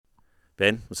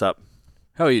Ben, what's up?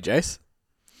 How are you, Jace?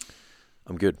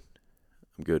 I'm good.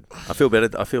 I feel better.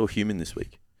 I feel human this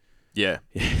week. Yeah.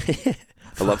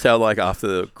 I loved how after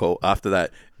the call, after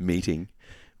that meeting,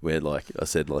 where I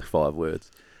said 5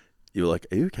 words, you were like,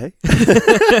 "Are you okay?"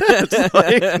 It's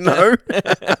like, no,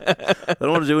 I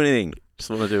don't want to do anything. Just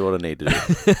want to do what I need to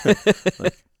do.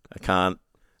 I can't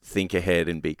think ahead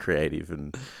and be creative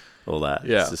and all that.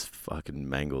 Yeah. It's just fucking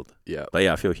mangled. Yeah. But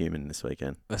yeah, I feel human this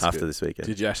weekend. That's after good. this weekend.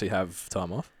 Did you actually have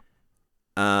time off?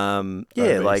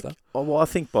 Yeah, stuff? I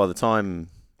think by the time,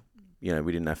 we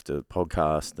didn't have to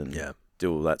podcast and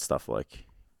do all that stuff, like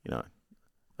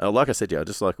I said, I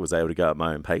just was able to go at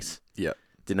my own pace. Yeah.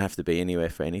 Didn't have to be anywhere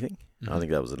for anything. Mm-hmm. I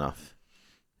think that was enough.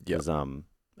 Yeah. Because,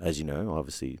 as you know,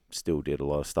 obviously still did a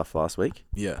lot of stuff last week.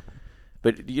 Yeah.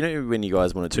 But when you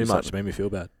guys want to do Too much something, made me feel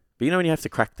bad. but when you have to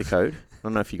crack the code, I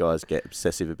don't know if you guys get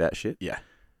obsessive about shit. Yeah.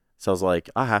 So I was like,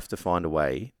 I have to find a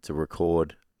way to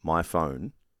record my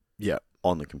phone Yeah.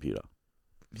 on the computer.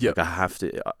 Yeah. I have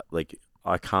to,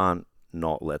 I can't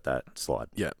not let that slide.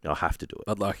 Yeah. I have to do it.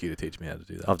 I'd like you to teach me how to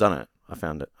do that. I've done it. I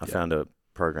found it. I found a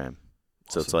program.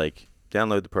 So it's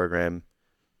download the program,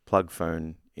 plug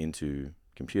phone into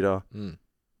computer,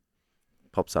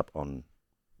 pops up on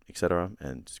etc.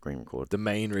 and screen record. The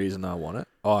main reason I want it,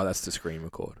 that's to screen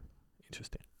record.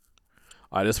 Interesting.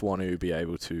 I just want to be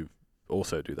able to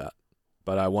also do that.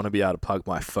 But I want to be able to plug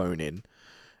my phone in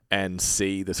and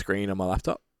see the screen on my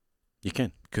laptop. You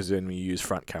can. Because when we use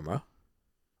front camera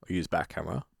or use back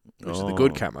camera, which is the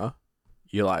good camera,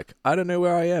 you're like, I don't know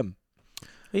where I am.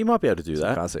 You might be able to do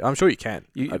that. Can't see. I'm sure you can.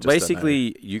 You I just don't know.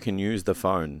 basically, you can use the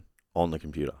phone on the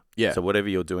computer. Yeah. So whatever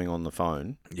you're doing on the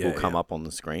phone will come up on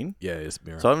the screen. Yeah, it's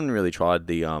mirror. So I haven't really tried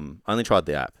the I only tried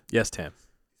the app. Yes, Tam.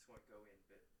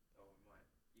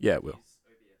 Yeah, it will.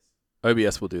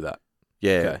 OBS will do that.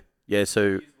 Yeah. Okay. Yeah,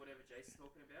 so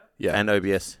Yeah. and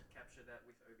OBS.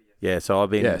 Yeah, so I've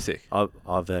been sick.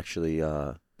 I've actually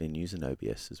been using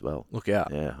OBS as well. Look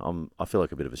out. Yeah, I feel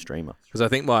like a bit of a streamer. Because I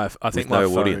think my With my no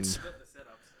phone. audience.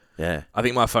 Yeah. I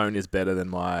think my phone is better than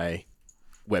my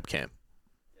webcam.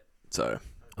 So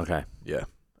Okay. yeah,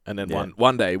 and then Yeah.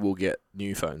 one day we'll get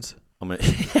new phones. I'm gonna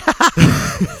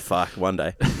fuck one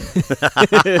day.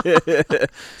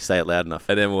 Say it loud enough.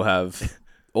 And then we'll have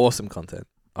awesome content.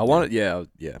 I want it. Yeah.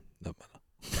 No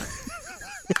matter.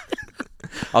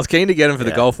 I was keen to get him for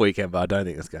the golf weekend, but I don't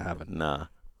think it's gonna happen. Nah.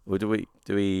 Well, do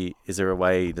we? Is there a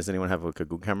way? Does anyone have a good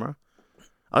camera?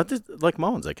 I just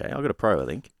mine's okay. I got a Pro, I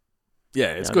think.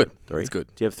 Yeah, it's I good. got 3. It's good.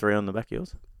 Do you have 3 on the back of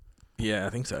yours? Yeah, I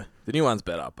think so. The new one's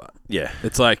better, but Yeah.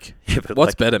 it's like, But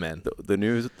what's better, man? the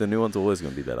new one's always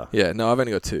going to be better. Yeah, no, I've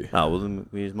only got 2. Oh, well then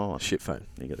we use my one. Shit phone.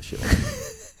 You got the shit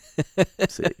one.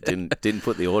 So didn't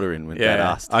put the order in when Dad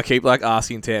asked. I keep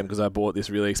asking Tam because I bought this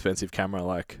really expensive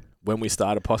camera when we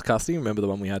started podcasting. Remember the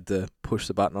one we had to push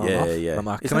the button on and off? Yeah. And I'm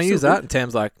like, Is can that I use still that? good? And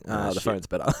Tam's like, the shit. phone's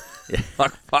better. Yeah.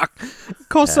 Like, fuck. It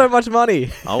costs so much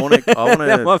money. I want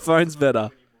Now to. my phone's better.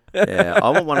 Yeah, I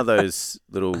want one of those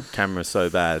little cameras so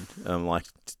bad.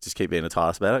 Just keep being a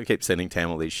task about it. I keep sending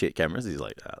Tam all these shit cameras. He's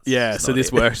like, Yeah, so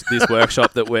this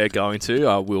workshop that we're going to,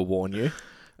 I will warn you.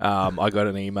 I got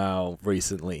an email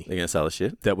recently. They're gonna sell the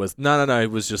shit. That was no. It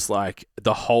was just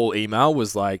the whole email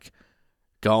was like,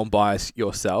 go and buy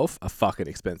yourself a fucking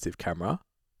expensive camera.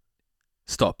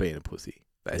 Stop being a pussy.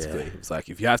 Basically, Yeah. it was like,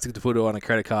 if you have to put it on a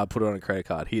credit card, put it on a credit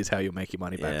card. Here's how you make your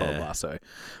money back. Blah Yeah. blah blah. So,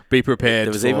 be prepared.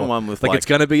 There was even one with it's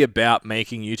going to be about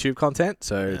making YouTube content.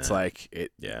 So Yeah. it's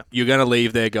like Yeah. you're going to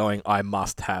leave there going, I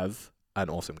must have an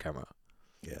awesome camera.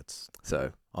 Yeah,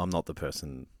 So I'm not the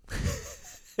person.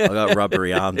 I got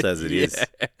rubbery arms as it is.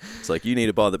 It's like, you need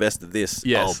to buy the best of this.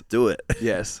 Yes. I'll do it.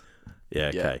 yes. Yeah,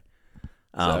 Yeah. okay.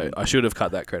 So I should have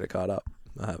cut that credit card up.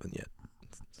 I haven't yet.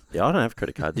 Yeah, I don't have a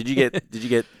credit card. Did you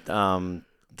get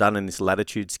done in this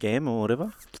Latitude scam or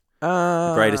whatever?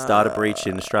 The greatest data breach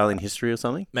in Australian history or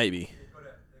something? Maybe.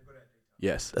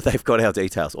 Yes. They've got our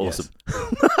details. Awesome.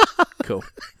 Cool.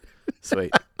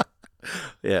 Sweet.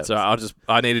 Yeah. So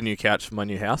I need a new couch for my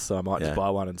new house, so I might just Yeah. buy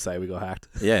one and say we got hacked.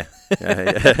 Yeah.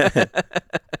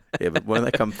 Yeah, but when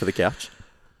they come for the couch?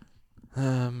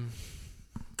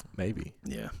 Maybe.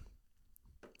 Yeah.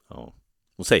 Oh.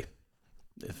 We'll see.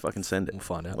 If I can send it. We'll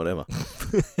find out. Whatever.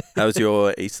 How was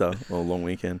your Easter or long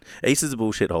weekend? Easter's a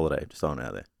bullshit holiday. Just throwing it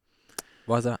out there.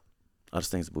 Why is that? I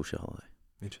just think it's a bullshit holiday.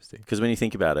 Interesting. Because when you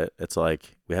think about it, it's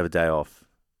like we have a day off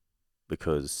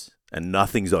and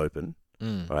nothing's open,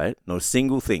 right? Not a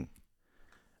single thing.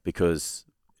 Because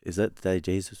is that the day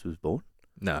Jesus was born?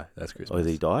 No, that's Christmas. Or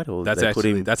he died? Or That's they put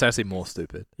him... actually more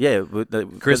stupid. Yeah.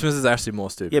 Christmas is actually more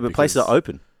stupid. Yeah, but places are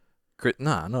open.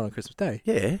 Nah, not on Christmas Day.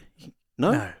 Yeah.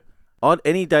 No? On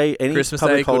any day, any Christmas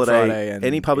public Day, Good holiday, Friday, and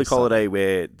any public Easter. holiday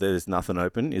where there's nothing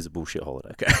open is a bullshit holiday.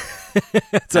 Okay.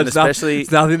 So And it's especially-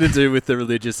 it's nothing to do with the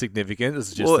religious significance.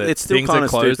 It's just Well, that it's still things kind are of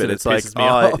closed stupid. and It's it like, pisses me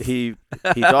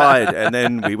off. he died, and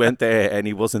then we went there, and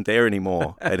he wasn't there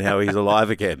anymore, and how he's alive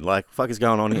again. Like, fuck is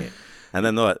going on here? And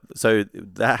then so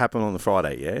that happened on the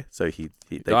Friday, yeah. So they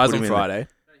Dies put him on in Friday.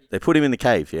 they put him in the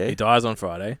cave, yeah. He dies on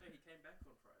Friday.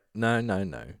 No.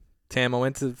 Tam, I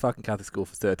went to fucking Catholic school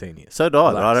for 13 years. So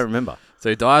died, but I Relax. don't remember. So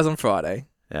he dies on Friday.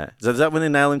 Yeah. So is that when they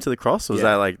nail him to the cross, or was Yeah.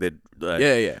 that like the? Like,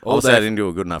 Yeah. Also, they didn't do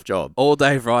a good enough job. all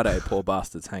day Friday, poor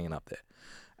bastard's hanging up there.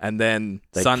 And then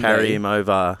They carry Sunday, him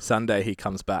over. Sunday he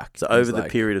comes back. So He's over the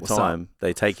like, period of "What's up?" time,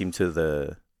 they take him to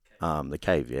the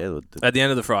cave, yeah. At the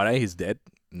end of the Friday, he's dead,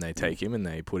 and they take him and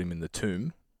they put him in the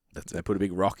tomb. That's They it. put a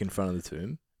big rock in front of the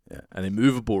tomb, Yeah. an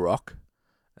immovable rock,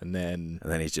 and then And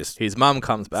then he's just, his mum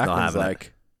comes back not and is having it.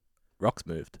 like, "Rock's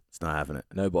moved, it's not having it.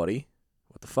 no body.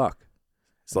 What the fuck?"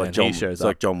 It's And like then he John. shows It's up.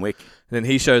 like John Wick. And then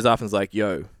he shows up and is like,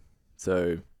 "Yo,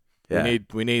 so Yeah.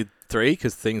 we need 3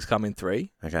 because things come in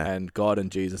 3, Okay. and God and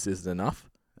Jesus isn't enough.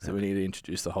 So Yeah. we need to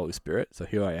introduce the Holy Spirit. So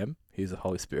here I am. Here's the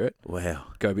Holy Spirit. Wow.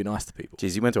 Go be nice to people."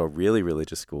 Geez, you went to a really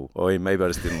religious school. Or maybe I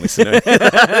just didn't listen to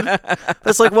it.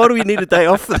 That's like, why do we need a day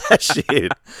off for that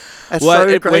shit? That's Well,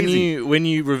 so crazy. when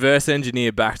you reverse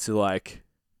engineer back to like,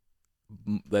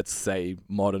 let's say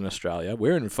modern Australia,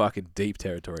 we're in fucking deep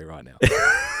territory right now.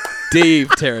 Deep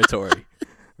territory.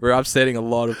 We're upsetting a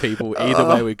lot of people either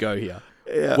way we go here.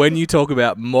 Yeah. When you talk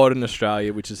about modern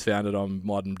Australia, which is founded on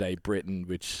modern day Britain,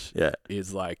 which Yeah.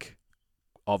 is like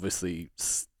obviously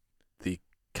the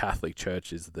Catholic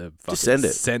Church is the fucking Just send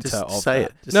it. center Just of say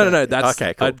that. it. Just No, say it. that's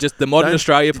Okay, cool. just the modern Don't-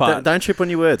 Australia part. Don't trip on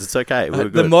your words. It's okay. We're The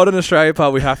good. modern Australia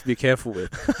part we have to be careful with.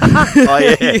 Oh,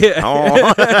 yeah.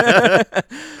 Oh.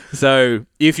 So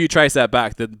if you trace that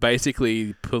back, that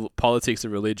basically politics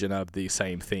and religion are the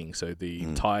same thing. So the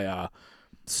entire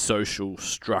social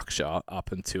structure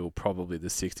up until probably the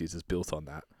 60s is built on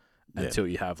that. Yeah. Until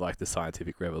you have like the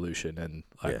scientific revolution and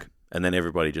like Yeah. And then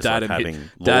everybody just Dad like and having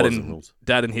Dad laws and- and rules.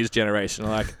 Dad and his generation are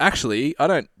like, actually, I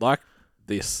don't like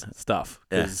this stuff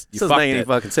Yeah. because It you doesn't fucked make any it.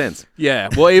 fucking sense. Yeah.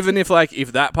 Well, even if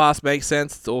that past makes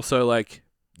sense, it's also like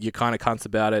you're kind of cunts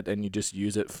about it and you just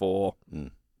use it for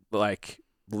Mm. like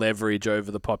leverage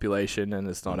over the population, and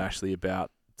it's not Mm. actually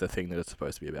about the thing that it's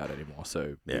supposed to be about anymore.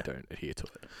 So we Yeah. don't adhere to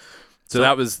it. So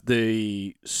that was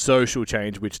the social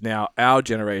change, which now our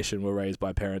generation were raised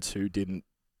by parents who didn't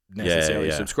necessarily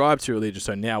yeah. subscribe to religion.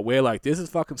 So now we're like, this is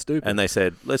fucking stupid. And they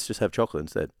said, let's just have chocolate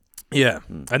instead. Yeah,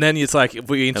 Mm. and then it's like if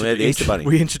we we had the Easter bunny.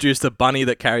 we introduced a bunny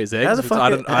that carries eggs. the which fuck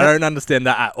I it- don't understand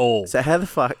that at all. So how the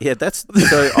fuck? Yeah, that's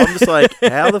so. I'm just like,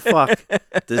 how the fuck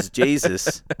does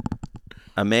Jesus,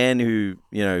 a man who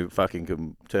fucking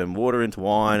can turn water into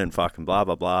wine and fucking blah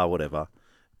blah blah whatever,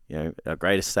 our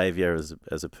greatest savior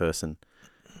as a person,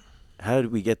 how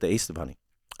did we get the Easter bunny?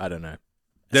 I don't know.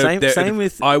 Same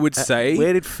with. I would say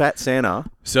where did Fat Santa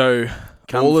so.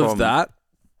 come All from? of that,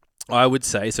 I would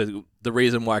say. So the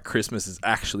reason why Christmas is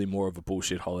actually more of a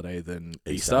bullshit holiday than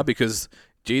Easter, because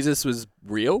Jesus was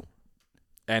real,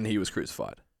 and he was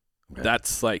crucified. Okay.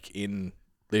 That's like in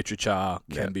literature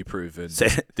can Yeah. be proven.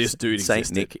 Saint This dude Saint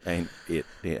existed. Nick ain't it?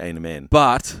 He ain't a man.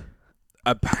 But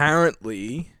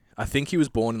apparently, I think he was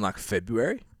born in like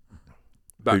February.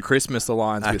 But Who- Christmas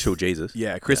aligns Actual with Jesus.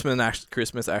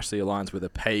 Christmas actually aligns with a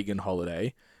pagan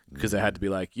holiday because they had to be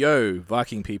like, yo,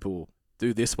 Viking people,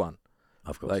 do this one.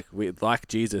 Of course. Like we like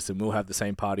Jesus, and we'll have the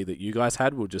same party that you guys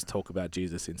had. We'll just talk about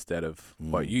Jesus instead of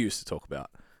what you used to talk about,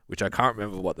 which I can't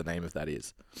remember what the name of that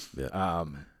is. Yeah.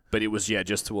 But it was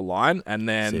just to align, and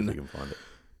See if we then can find it.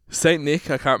 Saint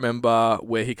Nick. I can't remember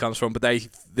where he comes from, but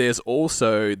there's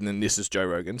also, and then this is Joe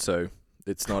Rogan, so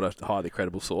it's not a highly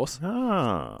credible source.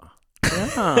 Ah.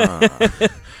 Yeah.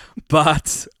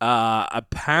 But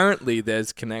apparently,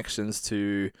 there's connections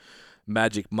to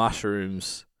magic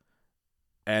mushrooms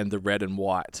and the red and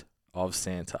white of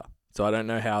Santa. So I don't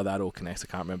know how that all connects.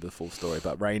 I can't remember the full story,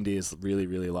 but reindeers really,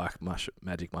 really like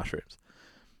magic mushrooms.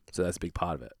 So that's a big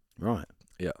part of it. Right.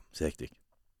 Yeah. It's hectic.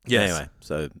 Yes. Anyway,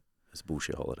 so it's a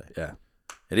bullshit holiday. Yeah.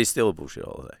 It is still a bullshit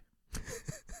holiday.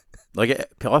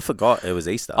 I forgot it was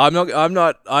Easter. I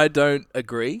don't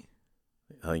agree,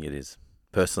 I think it is.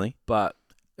 Personally. but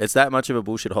It's that much of a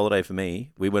bullshit holiday for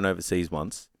me. We went overseas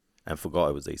once and forgot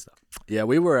it was Easter. yeah,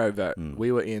 we were Mm.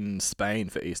 we were in Spain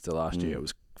for Easter last year. Mm. It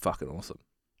was fucking awesome.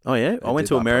 Oh, yeah? I went did,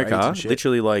 to like, parades America, and shit.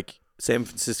 literally like San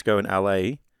Francisco and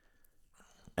LA,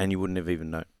 and you wouldn't have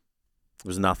even known. It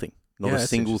was nothing. Not Yeah, a that's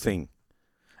single interesting. thing.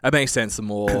 It makes sense. The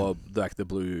more like the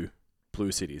blue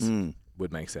cities Mm.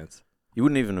 would make sense. You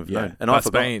wouldn't even have known. And but I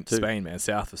forgot Spain, too. Spain, man,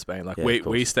 south of Spain. Like Yeah, we of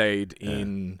course. stayed Yeah.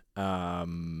 in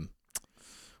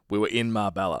We were in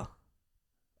Marbella.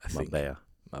 I think.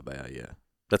 Marbella. Yeah.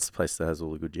 That's the place that has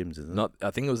all the good gyms, isn't it?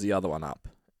 I think it was the other one up.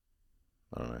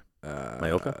 I don't know.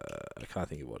 Mallorca? I can't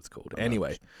think of what it's called. I don't know.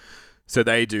 Anyway, so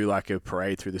they do like a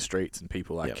parade through the streets, and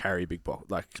people like Yep. carry big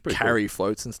pretty carry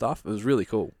floats and stuff. It was really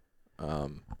cool. I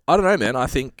don't know, man. I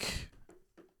think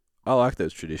I like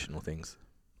those traditional things.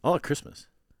 I like Christmas.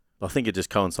 I think it just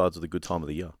coincides with a good time of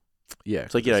the year. Yeah,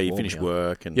 It's like, you finish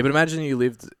work and... Yeah, but imagine you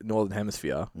lived Northern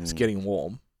Hemisphere. It's Mm. getting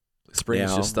warm.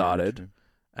 Spring's Yeah, just started, very true.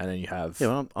 and then you have. Yeah,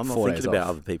 well, I'm not 4 thinking days about off.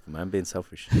 other people, man. I'm being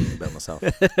selfish about myself.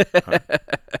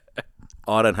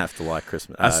 I don't have to like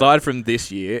Christmas. Aside from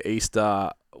this year,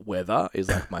 Easter weather is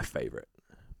like my favorite.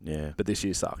 Yeah. But this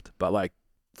year sucked. But like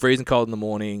freezing cold in the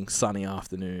morning, sunny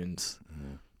afternoons.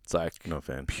 Mm. It's like Not a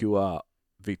fan. pure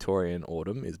Victorian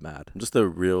autumn is mad. I'm just a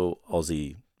real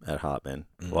Aussie at heart, man.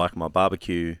 Mm. I like my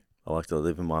barbecue. I like to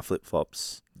live in my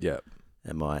flip-flops Yeah.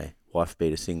 and my wife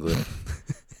beater singlet.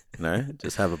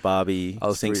 Just have a barbie, I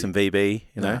was sing pretty- some VB,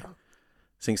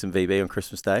 sing some VB on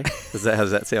Christmas Day. How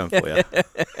does that sound for you?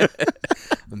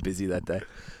 I'm busy that day.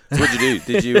 So what'd you do?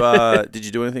 Did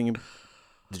you do anything?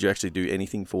 Did you actually do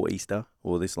anything for Easter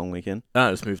or this long weekend? No,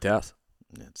 I just moved house.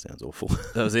 That sounds awful.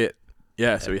 That was it.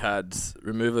 Yeah, so we had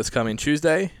removalists come in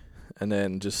Tuesday and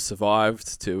then just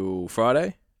survived till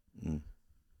Friday. Mm.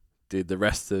 Did the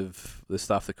rest of the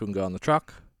stuff that couldn't go on the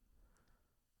truck.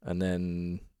 And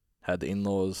then had the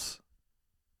in-laws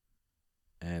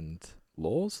and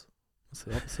laws? What's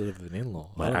the opposite of an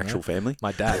in-law? I My don't actual know. family.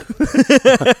 My dad.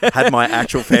 Had my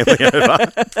actual family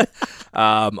over.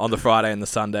 On the Friday and the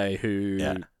Sunday, who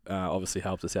Yeah. obviously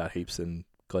helped us out heaps and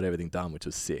got everything done, which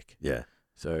was sick. Yeah.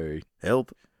 So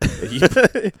Help.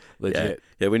 legit.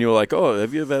 Yeah, when you were like, oh,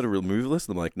 have you ever had a removalist?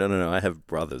 I'm like, no, I have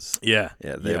brothers. Yeah.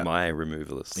 Yeah, they're Yeah. my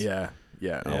removalists. Yeah. I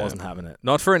Yeah. wasn't having it.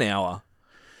 Not for an hour.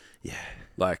 Yeah.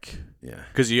 Like, Yeah.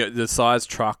 because the size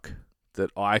truck that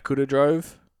I could have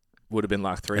drove would have been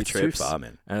like 3 It's trips. too far,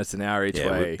 man. And it's an hour each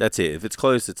Yeah, way. that's it. If it's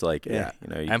close, it's like, Yeah.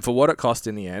 you And for what it cost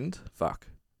in the end, fuck.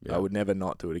 yeah. I would never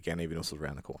not do it again, even if it was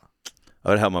around the corner. I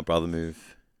would help my brother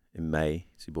move in May.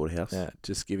 So he bought a house. Yeah,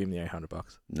 just give him the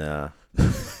 $800. Nah.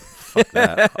 Fuck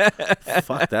that.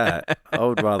 Fuck that. I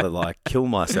would rather like kill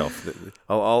myself.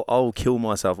 I'll kill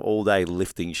myself all day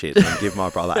lifting shit and give my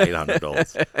brother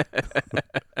 $800.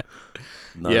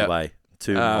 No Yeah. way.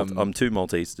 I'm too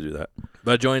Maltese to do that.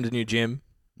 But I joined a new gym,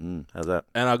 How's that?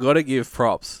 and I got to give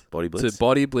props Body blitz? to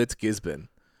Body Blitz Gisborne.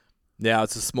 Now,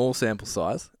 it's a small sample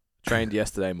size. Trained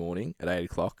yesterday morning at 8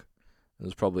 o'clock. There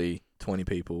was probably 20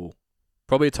 people,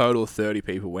 probably a total of 30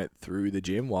 people went through the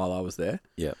gym while I was there.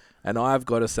 Yep. And I've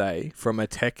got to say, from a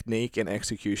technique and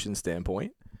execution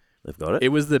standpoint, They've got it? it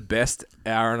was the best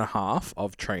hour and a half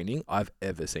of training I've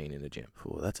ever seen in a gym.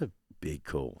 Cool. That's a big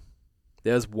call.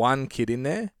 There's one kid in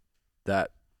there that,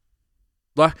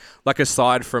 like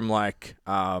aside from like,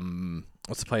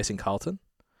 what's the place in Carlton?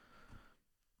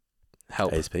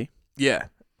 Help. ASP? Yeah.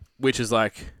 Which is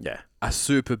like Yeah. a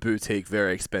super boutique,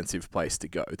 very expensive place to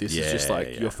go. This is just Yeah, like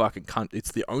yeah. your fucking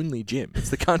it's the only gym. It's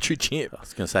the country gym. I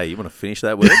was going to say, you want to finish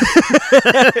that word?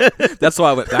 That's why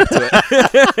I went back to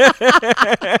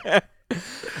it.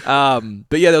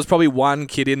 But yeah, there was probably one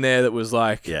kid in there that was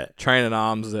like Yeah. training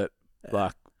arms that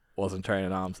like wasn't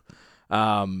training arms.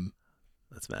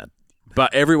 That's mad.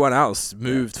 But everyone else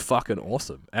moved fucking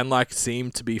awesome and like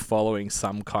seemed to be following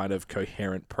some kind of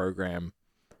coherent program.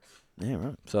 Yeah,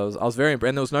 right. So I was very impressed.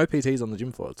 And there was no PTs on the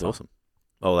gym floor. It's awesome.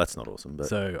 Oh, that's not awesome, but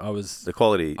So I was. the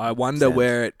quality, I wonder sounds-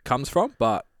 where it comes from,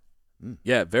 but Mm.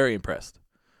 yeah, very impressed.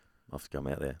 I'll have to come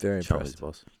out there. Very Show 'em impressed. his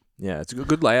boss. Yeah, it's a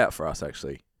good layout for us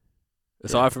actually.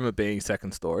 Aside from it being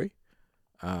second story,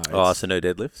 Oh, so no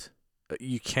deadlifts?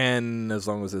 you can as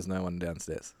long as there's no one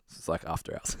downstairs. It's like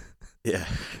after hours. Yeah.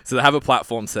 So they have a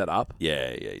platform set up,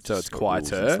 Yeah. so just it's got rules and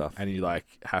quieter, stuff. and you like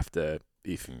have to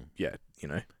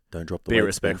Mm. Don't drop the be weights. man.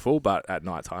 respectful, but at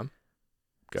night time,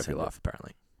 go for Same your life.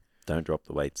 Apparently, Don't drop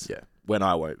the weights. yeah. When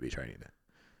I won't be training there.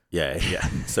 Yeah.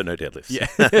 So no deadlifts. Yeah.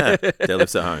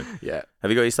 Deadlifts at home. Yeah. Have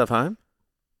you got your stuff home?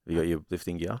 Have you got your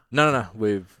lifting gear? No.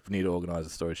 We need to organise a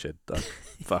storage shed done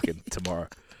fucking tomorrow.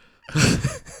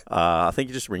 I think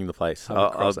you just ring the place.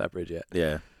 Haven't crossed that bridge yet.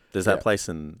 Yeah. There's Yeah. that place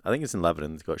I think it's in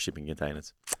Laverton. It's got shipping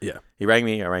containers. Yeah. He rang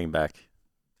me. I rang him back.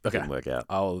 Okay. Didn't work out.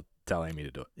 I'll tell Amy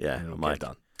to do it. Yeah. And it'll I'm get like,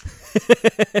 done.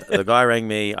 the guy rang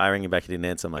me. I rang him back. He didn't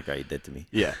answer. I'm like, oh, you're dead to me.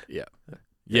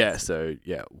 Yeah. So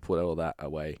yeah, we'll put all that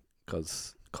away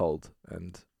because cold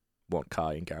and want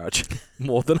car in garage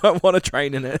more than I want to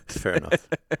train in it. Fair enough.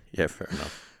 Yeah, fair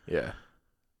enough. Yeah. Have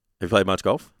you played much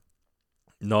golf?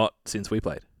 Not since we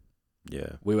played.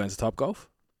 Yeah. We went to Top Golf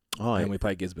Oh, and we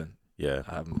played Gisborne. yeah.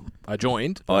 I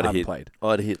joined, but I'd I haven't hit- played.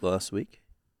 I had a hit last week.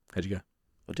 How'd you go?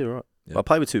 I did all right. Yeah. I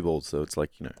played with 2 balls, so it's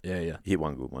like, you hit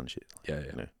one good, one shit. Yeah.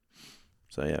 You know.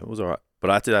 So, yeah, it was all right. But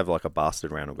I had to have like a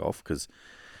bastard round of golf because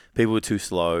people were too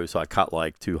slow, so I cut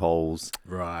like 2 holes.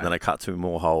 Right. Then I cut 2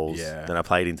 more holes. Yeah. Then I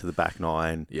played into the back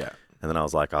 9. Yeah. And then I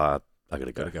was like, I got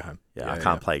to Gotta go home. Yeah, I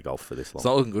can't play golf for this long. It's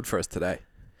not looking good for us today.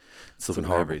 It's looking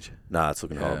horrible. Average. Nah, it's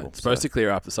looking horrible. It's supposed to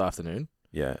clear up this afternoon.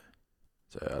 Yeah.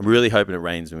 So I'm really hoping it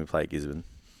rains when we play Gisborne,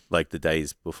 like the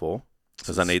days before,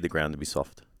 because I need the ground to be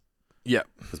soft. Yeah.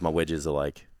 Because my wedges are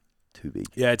like too big.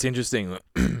 Yeah, it's interesting.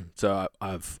 So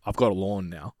I've got a lawn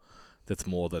now that's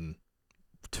more than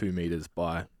 2 meters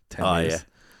by 10 meters.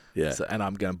 Yeah. So, and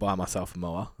I'm going to buy myself a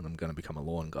mower, and I'm going to become a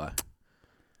lawn guy.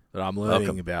 But I'm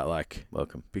learning about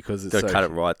Welcome. because it's Got to cut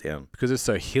it right down. because it's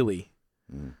so hilly.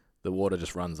 Mm. The water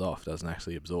just runs off, doesn't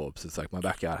actually absorb. So it's like my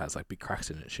backyard has like big cracks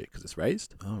in it and shit because it's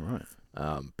raised. Oh, right.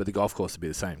 But the golf course would be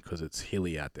the same because it's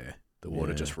hilly out there. The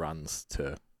water just runs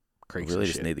to I creeks really and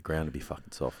just shit. need the ground to be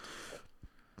fucking soft.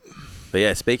 But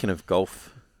yeah, speaking of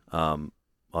golf, I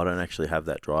don't actually have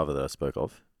that driver that I spoke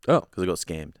of. Oh. Because I got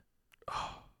scammed.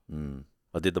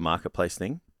 I did the marketplace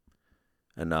thing.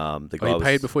 And the guy you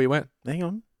paid before you went? Hang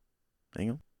on.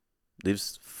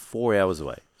 Lives 4 hours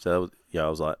away. So that was, I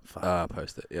was like, fuck.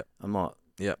 Post it. Yep. I'm not.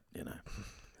 Yep. You know.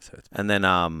 So it's And then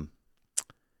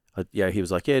he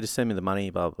was like, yeah, just send me the money,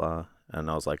 blah blah.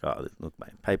 And I was like, oh, look,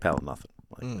 mate, PayPal or nothing.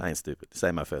 Like, I ain't stupid. This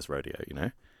ain't my first rodeo, you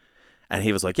know. And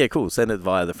he was like, yeah, cool, send it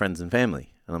via the friends and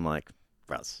family. And I'm like,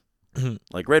 Russ,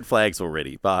 like red flags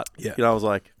already. But I was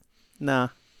like, nah,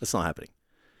 that's not happening.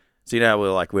 So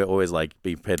we're always like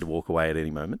be prepared to walk away at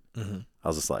any moment. I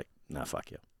was just like, nah,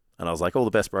 fuck you. And I was like, all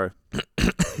the best, bro.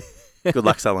 Good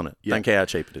luck selling it. Don't care how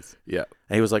cheap it is. Yeah.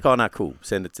 And he was like, oh, no, cool.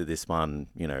 Send it to this one,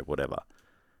 whatever.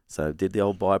 So did the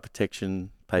old buyer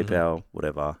protection, PayPal,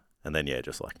 whatever. And then,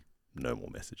 just like no more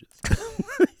messages.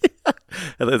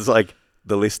 And then it's like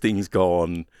the listing's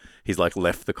gone. He's like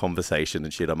left the conversation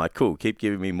and shit. I'm like, cool, keep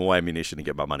giving me more ammunition to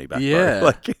get my money back. Yeah.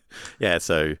 Bro.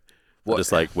 So I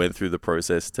just like went through the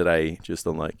process today just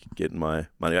on like getting my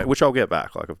money back, which I'll get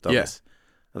back. Like I've done this.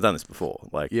 I've done this before.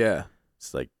 Like,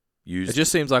 it's like it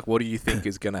just seems like, what do you think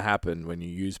is going to happen when you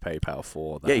use PayPal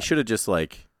for that? Yeah, you should have just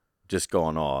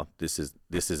gone, oh, this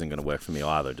isn't going to work for me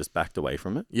either. Just backed away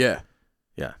from it. Yeah.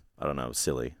 Yeah. I don't know. It was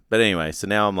silly. But anyway, so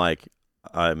now I'm like,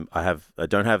 I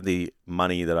don't have the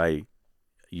money that I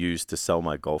use to sell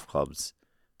my golf clubs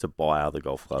to buy other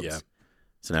golf clubs. Yeah.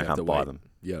 So now I can't buy them.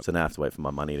 Yeah. So now I have to wait for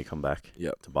my money to come back.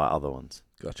 Yep. To buy other ones.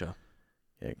 Gotcha.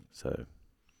 Yeah. So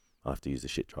I have to use the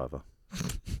shit driver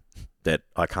that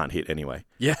I can't hit anyway.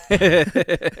 Yeah.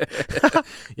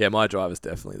 Yeah, my driver's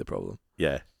definitely the problem.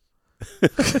 Yeah.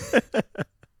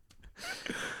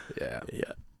 Yeah.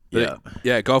 Yeah. But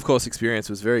yeah, golf course experience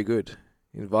was very good.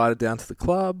 Invited down to the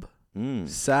club,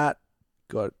 sat,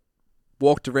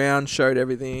 walked around, showed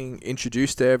everything,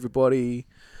 introduced to everybody,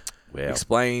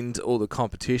 explained all the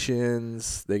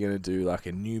competitions. They're going to do like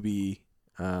a newbie,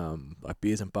 like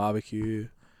beers and barbecue.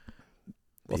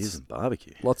 Beers and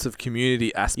barbecue. Lots of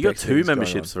community aspects. You got 2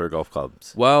 memberships for a golf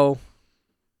clubs. Well,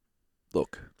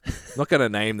 look, I'm not going to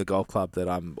name the golf club that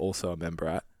I'm also a member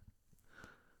at.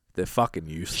 They're fucking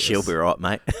useless. She'll be right,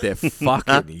 mate. They're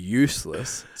fucking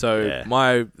useless. So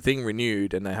my thing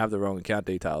renewed and they have the wrong account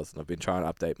details, and I've been trying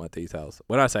to update my details.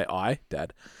 When I say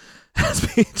Dad, has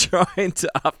been trying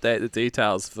to update the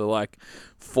details for like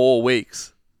 4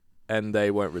 weeks, and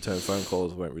they won't return phone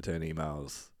calls, won't return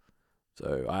emails.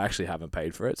 So I actually haven't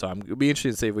paid for it. So it'll be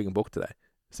interesting to see if we can book today,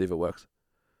 see if it works.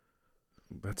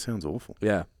 That sounds awful.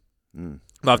 Yeah.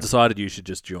 I've decided you should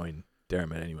just join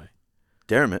Derrimut anyway.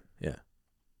 Derrimut? Yeah.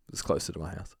 It's closer to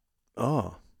my house.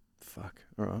 Oh, fuck.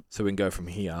 All right. So we can go from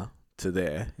here to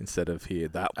there instead of here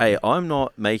that way. Hey, I'm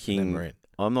not making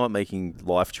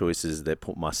life choices that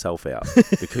put myself out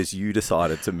because you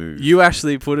decided to move. You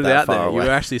actually put it out there. Away.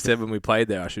 You actually said when we played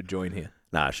there I should join here.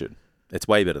 Nah, I should. It's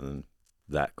way better than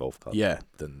that golf club. Yeah,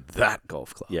 than that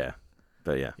golf club. Yeah.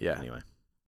 But yeah. Anyway.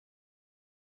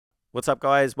 What's up,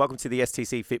 guys? Welcome to the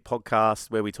STC Fit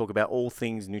podcast, where we talk about all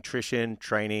things nutrition,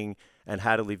 training, and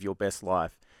how to live your best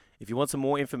life. If you want some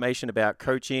more information about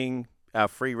coaching, our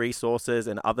free resources,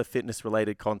 and other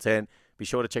fitness-related content, be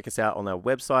sure to check us out on our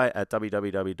website at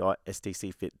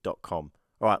www.stcfit.com.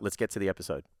 All right, let's get to the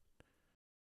episode.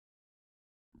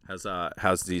 How's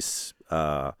this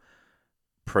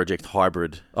Project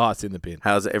Hybrid? Oh, it's in the bin.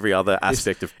 How's every other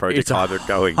aspect of Project Hybrid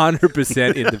going?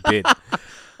 100% in the bin.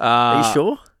 Are you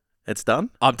sure? It's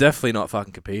done? I'm definitely not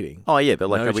fucking competing. Oh, yeah,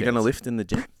 but like, are we going to lift in the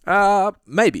gym?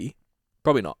 Maybe.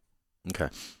 Probably not. Okay.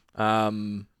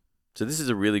 So this is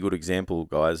a really good example,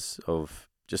 guys, of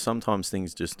just sometimes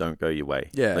things just don't go your way.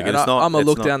 Yeah, like, and I'm a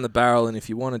look down the barrel, and if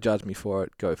you want to judge me for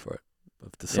it, go for it.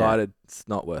 I've decided it's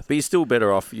not worth it. But you're still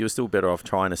better off. You're still better off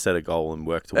trying to set a goal and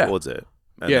work towards it.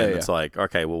 And then it's like,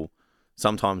 okay, well,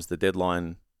 sometimes the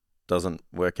deadline doesn't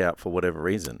work out for whatever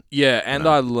reason. Yeah, and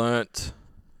I learnt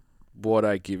what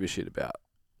I give a shit about.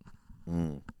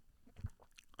 I'm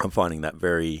finding that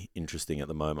very interesting at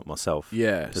the moment myself.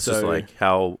 Yeah. It's just like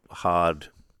how hard,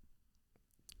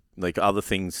 like other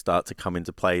things start to come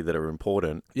into play that are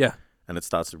important. Yeah. And it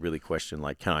starts to really question,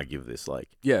 like, can I give this, like,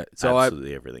 so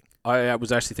absolutely everything? I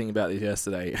was actually thinking about this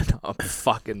yesterday, and I'm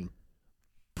fucking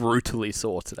brutally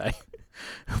sore today.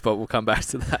 But we'll come back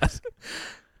to that.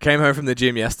 Came home from the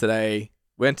gym yesterday,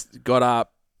 got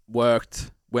up,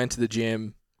 worked, went to the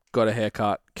gym, got a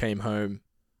haircut, came home,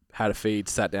 had a feed,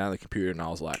 sat down on the computer, and I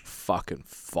was like fucking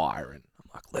firing. I'm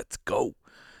like, let's go.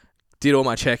 Did all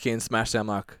my check-ins, smashed them.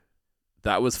 I'm like,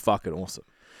 that was fucking awesome.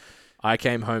 I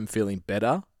came home feeling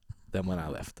better than when I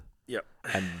left. Yep.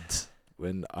 And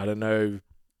when, I don't know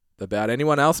about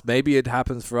anyone else, maybe it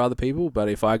happens for other people, but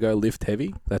if I go lift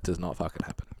heavy, that does not fucking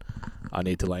happen. I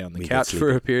need to lay on the couch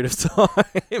for a period of time.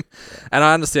 And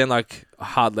I understand like a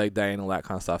hard leg day and all that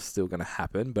kind of stuff is still going to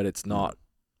happen, but it's not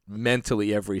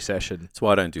mentally every session. That's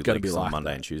why I don't do gonna legs be on like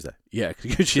Monday that. and Tuesday. Yeah, because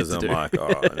you got shit to I'm do. like,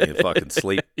 I need to fucking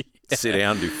sleep, sit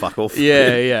down, do fuck off.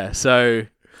 Yeah. So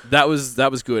that was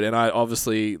good. And I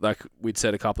obviously, like we'd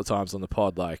said a couple of times on the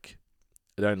pod, like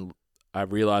I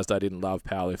realized I didn't love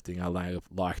powerlifting. I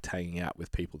liked hanging out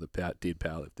with people that did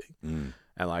powerlifting.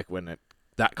 And like when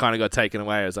that kind of got taken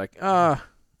away, I was like, You know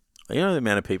the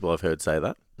amount of people I've heard say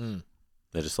that?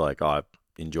 They're just like, I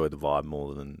enjoy the vibe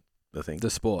more than the thing. The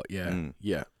sport,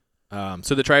 yeah.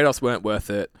 So the trade-offs weren't worth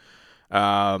it.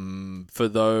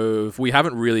 We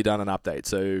haven't really done an update.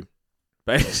 So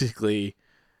basically,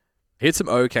 hit some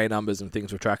okay numbers and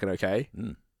things were tracking okay.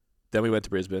 Then we went to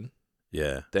Brisbane.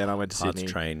 Yeah. Then I went to Hard Sydney.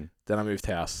 to train. Then I moved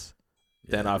house.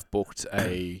 Yeah. Then I've booked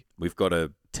We've got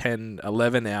a 10,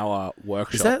 11-hour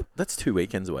workshop. That's 2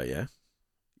 weekends away, yeah?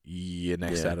 Yeah,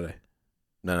 next Saturday.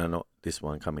 No, not this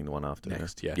one. Coming the one after.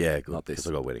 Next, yeah. Yeah, good. Not this. 'Cause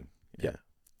I got a wedding. Yeah.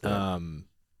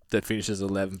 That finishes at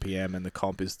 11 p.m. and the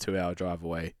comp is 2-hour drive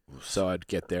away. So I'd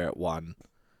get there at 1,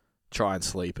 try and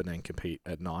sleep, and then compete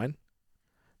at 9.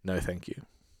 No, thank you.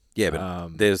 Yeah,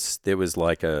 but there was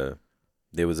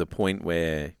a point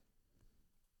where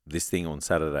this thing on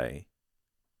Saturday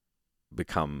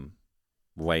become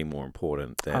way more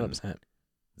important than 100%.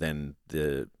 than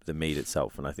the meet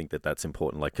itself, and I think that's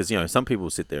important. Like, because some people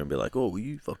sit there and be like, "Oh, well,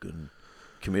 you fucking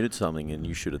committed to something and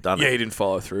you should have done it." Yeah, you didn't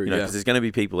follow through. Because there's going to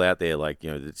be people out there like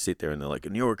that sit there and they're like,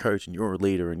 "And you're a coach and you're a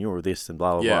leader and you're this and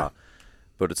blah blah blah."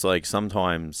 But it's like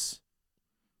sometimes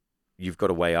you've got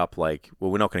to weigh up like, well,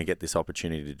 we're not going to get this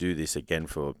opportunity to do this again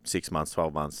for 6 months,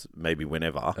 12 months, maybe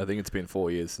whenever. I think it's been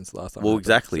 4 years since the last time. Well,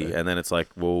 exactly, and then it's like,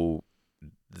 well,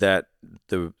 that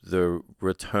the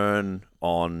return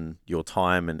on your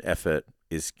time and effort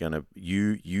is gonna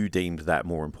you deemed that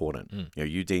more important.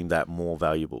 You deemed that more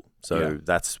valuable. So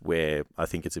that's where I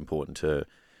think it's important to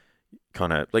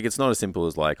kind of like, it's not as simple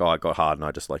as like, oh, I got hard and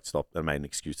I just like stopped and made an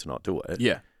excuse to not do it.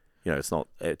 Yeah. It's not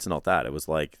that. It was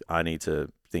like, I need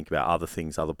to think about other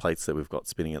things, other plates that we've got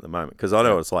spinning at the moment. Because I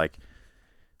know it's like,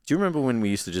 do you remember when we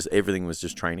used to everything was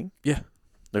just training? Yeah.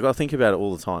 Like, I think about it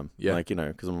all the time. Yeah. Like,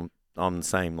 because I'm the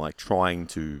same, like trying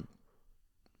to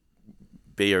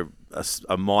be a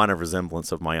minor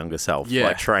resemblance of my younger self,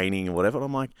 like training and whatever. And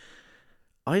I'm like,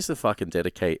 I used to fucking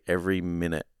dedicate every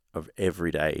minute of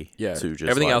every day to just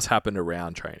everything else happened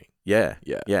around training. Yeah.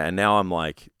 And now I'm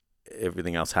like,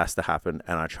 everything else has to happen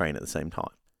and I train at the same time.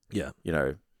 Yeah.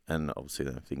 And obviously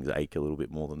things ache a little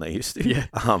bit more than they used to. Yeah.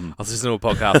 I was listening to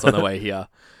a podcast on the way here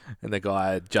and the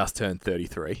guy had just turned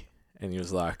 33 and he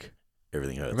was like,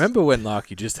 everything hurts. Remember when like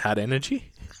you just had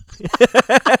energy?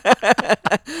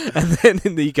 And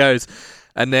then he goes,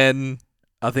 and then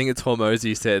I think it's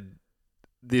Hormozy said,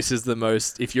 this is the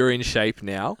most, if you're in shape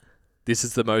now, this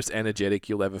is the most energetic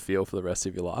you'll ever feel for the rest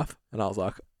of your life. And I was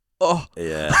like, oh.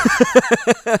 Yeah.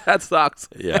 That sucks.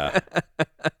 Yeah.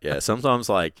 Yeah. Sometimes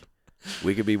like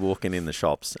we could be walking in the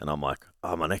shops and I'm like,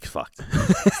 oh, my neck's fucked.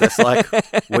 That's like,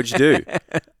 what'd you do?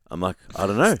 I'm like, I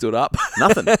don't know. Stood up.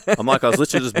 Nothing. I'm like, I was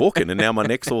literally just walking and now my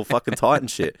neck's all fucking tight and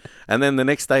shit. And then the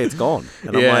next day it's gone.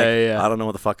 And I'm like, I don't know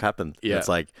what the fuck happened. Yeah. And it's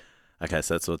like, okay,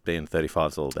 so that's what being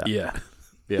 35 is all about. Yeah.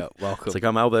 Yeah. Welcome. It's like,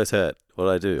 my elbow's hurt. What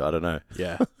did I do? I don't know.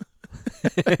 Yeah.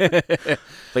 But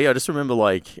yeah, I just remember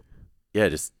like,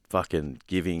 just fucking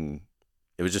giving.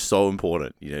 It was just so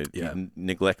important. You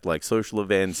neglect like social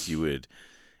events. You would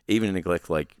even neglect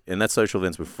like, and that's social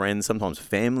events with friends, sometimes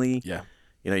family. Yeah.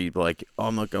 You'd be like, oh,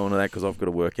 I'm not going to that because I've got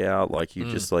to work out. Like, you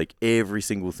just like, every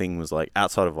single thing was like,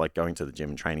 outside of like going to the gym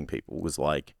and training people was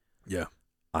like, I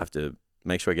have to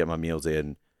make sure I get my meals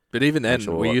in. But even then,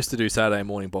 sure we what- used to do Saturday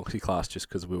morning boxing class just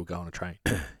because we were going to train.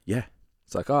 Yeah.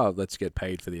 It's like, oh, let's get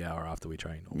paid for the hour after we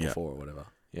train or Yeah. before or whatever.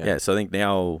 Yeah. So I think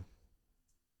now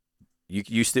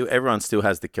everyone still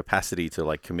has the capacity to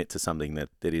like commit to something that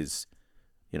is,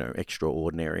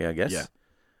 extraordinary, I guess. Yeah.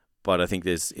 But I think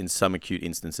there's in some acute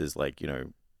instances, like,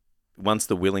 once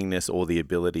the willingness or the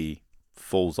ability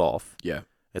falls off, Yeah.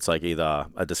 it's like either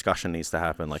a discussion needs to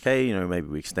happen, like, hey, maybe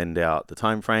we extend out the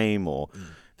time frame, or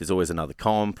there's always another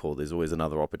comp, or there's always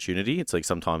another opportunity. It's like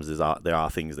sometimes there are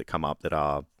things that come up that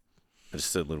are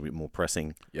just a little bit more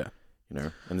pressing. Yeah.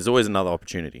 And there's always another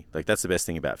opportunity. Like, that's the best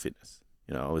thing about fitness.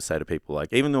 I always say to people,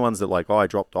 like, even the ones that like, oh, I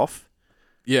dropped off.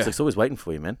 Yeah. It's like, it's always waiting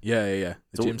for you, man. Yeah.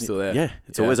 The gym's still there. Yeah.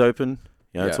 It's Yeah. always open.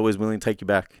 It's Yeah. always willing to take you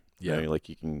back. Yeah. Like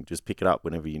you can just pick it up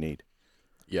whenever you need.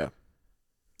 Yeah.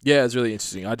 Yeah, it's really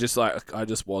interesting. I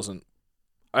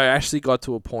actually got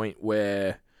to a point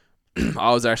where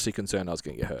I was actually concerned I was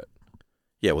going to get hurt.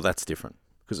 Yeah, well, that's different.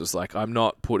 Because it's like, I'm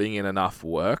not putting in enough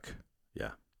work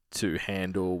Yeah. to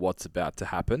handle what's about to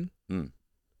happen. Mm.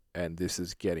 And this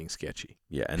is getting sketchy.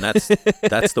 Yeah, and that's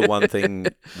the one thing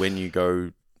when you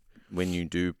do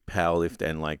powerlift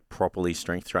and like properly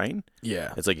strength train.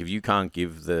 Yeah. It's like if you can't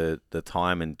give the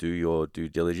time and do your due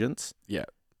diligence, Yeah.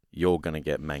 you're gonna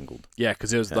get mangled. Yeah,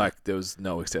 because Yeah. there was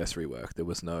no accessory work. There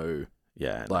was no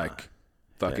Yeah,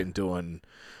 fucking doing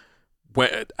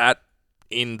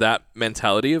in that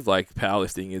mentality of like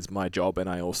powerlifting is my job and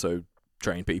I also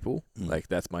train people. Mm. Like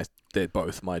they're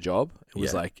both my job. It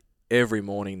was Yeah. like every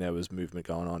morning there was movement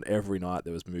going on. Every night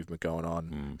there was movement going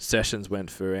on. Sessions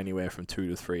went for anywhere from 2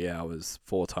 to 3 hours,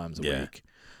 4 times a Yeah. week.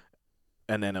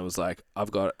 And then it was like,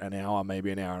 I've got an hour,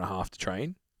 maybe an hour and a half to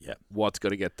train. Yeah. What's got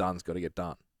to get done's got to get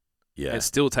done. Yeah, It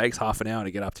still takes half an hour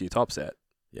to get up to your top set.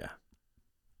 yeah.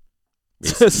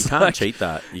 So You it's can't like- cheat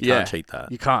that. You Yeah. can't cheat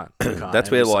that. You can't. That's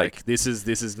And where, it's like- this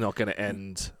is not going to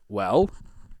end well.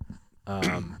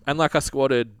 And like I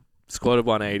squatted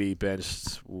 180,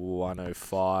 benched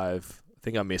 105. I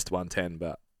think I missed 110,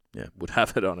 but Yeah. would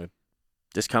have it on it.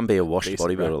 Just come be a washed Decent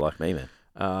bodybuilder rack. like me, man.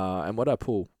 And what did I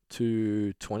pull?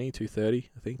 220, 230,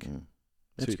 I think.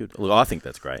 That's good. Look, I think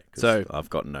that's great. 'Cause So- I've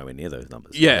gotten nowhere near those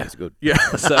numbers. Yeah. That's good. Yeah.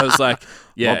 So I was like,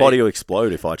 yeah. My body will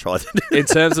explode if I try to do in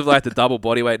terms of like the double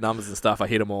body weight numbers and stuff, I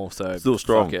hit them all. So Still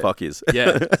strong. fuck it. Fuck is.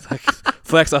 Yeah. It's like,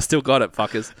 flex, I still got it,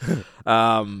 fuckers.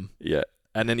 Yeah.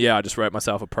 And then I just wrote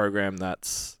myself a program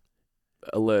that's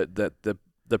alert that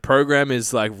the program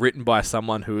is like written by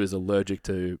someone who is allergic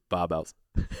to barbells.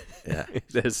 Yeah.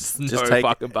 There's no Just take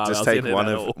fucking barbells just take in it one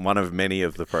at of all. one of many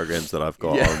of the programs that I've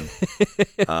got Yeah.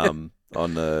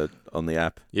 on the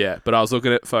app. Yeah, but I was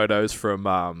looking at photos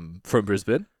from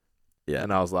Brisbane. Yeah.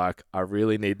 And I was like, I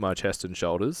really need my chest and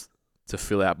shoulders to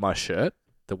fill out my shirt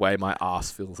the way my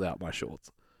ass fills out my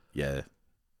shorts. Yeah.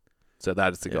 So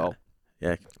that is the Yeah. goal.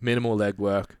 Yeah. Minimal leg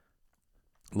work.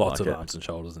 Lots Like of it. arms and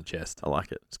shoulders and chest. I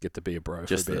like it. Just get to be a bro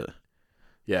Just for a bit. the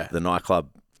Yeah. nightclub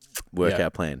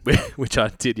workout plan. Which I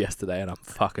did yesterday and I'm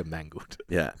fucking mangled.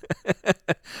 Yeah.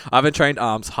 I haven't trained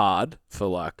arms hard for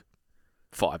like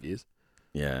 5 years.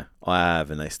 Yeah. I have,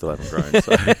 and they still haven't grown.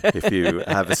 So if you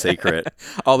have a secret,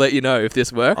 I'll let you know if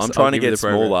this works. I'm I'll trying to give you get the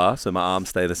program. smaller so my arms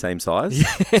stay the same size.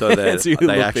 Yeah. So that So you they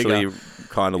look actually bigger.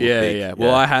 kind of look Yeah, big. yeah.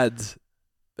 Well, I had,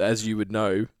 as you would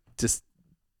know, just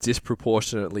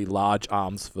disproportionately large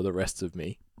arms for the rest of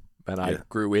me. And I Yeah.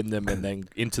 grew in them and then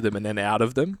into them and then out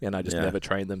of them. And I just Yeah. never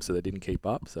trained them so they didn't keep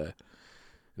up. So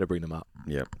to bring them up.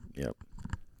 Yep.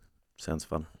 Sounds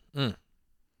fun.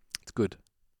 It's good.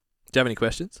 Do you have any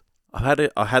questions? I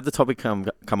had the topic come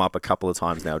up a couple of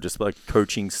times now, just like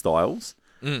coaching styles.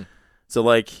 Mm. So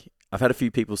like I've had a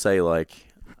few people say like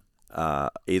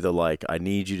either like I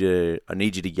need you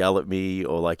to yell at me,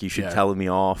 or like you should Yeah. tell me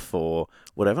off or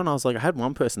whatever. And I was like, I had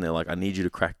one person there like, I need you to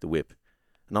crack the whip.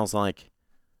 And I was like,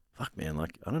 fuck man,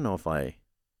 like I don't know if I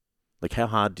like, how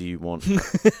hard do you want? You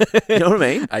know what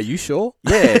I mean? Are you sure?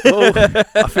 Yeah. Well,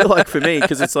 I feel like for me,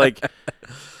 because it's like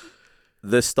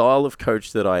the style of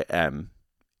coach that I am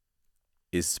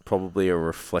is probably a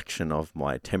reflection of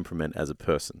my temperament as a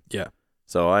person. Yeah.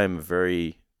 So I am a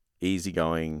very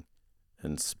easygoing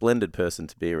and splendid person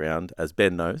to be around, as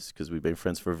Ben knows, because we've been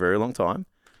friends for a very long time.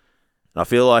 And I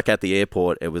feel like at the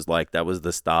airport, it was like that was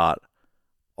the start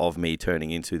of me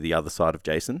turning into the other side of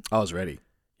Jason. I was ready.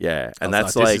 Yeah. And I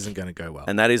that's was like, like, this isn't going to go well.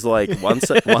 and that is like once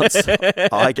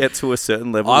I get to a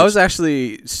certain level. I of was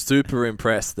actually super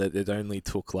impressed that it only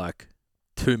took like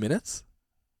 2 minutes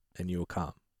and you were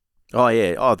calm. Oh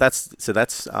yeah. Oh, that's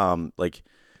like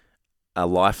a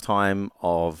lifetime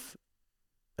of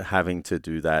having to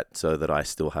do that so that I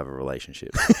still have a relationship.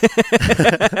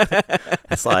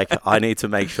 It's like I need to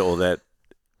make sure that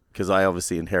because I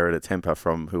obviously inherit a temper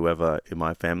from whoever in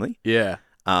my family. Yeah.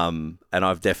 And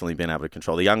I've definitely been able to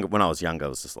control when I was younger, I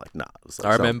was just like, nah. It was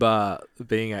like I remember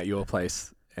being at your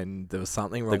place and there was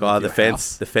something wrong the guy, with the your fence,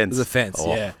 house. the fence. There's a fence,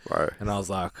 Oh, yeah. bro. And I was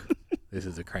like, this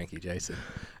is a cranky Jason.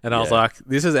 And I was Yeah. like,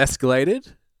 this has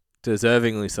escalated,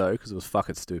 deservingly so, because it was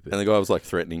fucking stupid. And the guy was like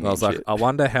threatening And me. I was and like, shit. I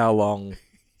wonder how long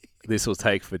this will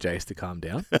take for Jace to calm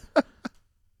down.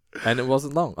 And it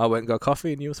wasn't long. I went and got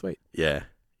coffee and you were sweet. Yeah,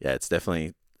 it's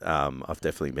definitely. I've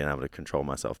definitely been able to control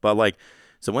myself, but like,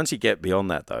 so once you get beyond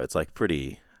that, though, it's like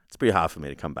pretty hard for me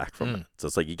to come back from it. So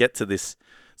it's like you get to this.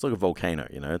 It's like a volcano,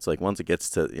 you know. It's like once it gets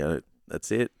to,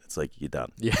 that's it. It's like you're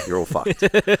done. Yeah, you're all fucked.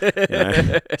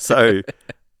 So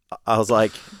I was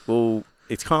like, well,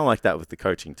 it's kind of like that with the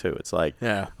coaching too. It's like,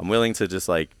 yeah, I'm willing to just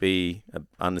like be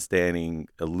understanding,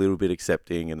 a little bit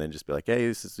accepting, and then just be like, hey,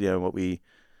 this is what we've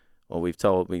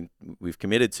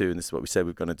committed to, and this is what we said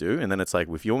we're going to do. And then it's like,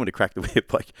 if you want me to crack the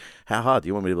whip, like, how hard do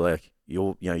you want me to be like,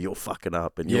 you're fucking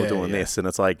up and you're doing this? And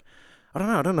it's like,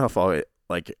 I don't know if I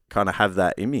like kind of have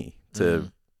that in me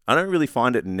to. I don't really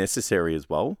find it necessary as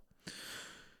well.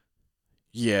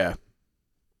 Yeah,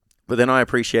 but then I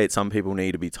appreciate some people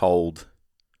need to be told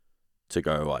to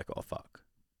go like, oh fuck.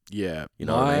 Yeah, you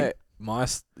know what I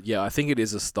mean? I think it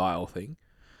is a style thing,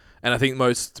 and I think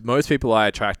most people I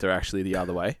attract are actually the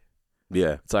other way.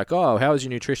 Yeah. It's like, oh, how was your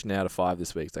nutrition out of 5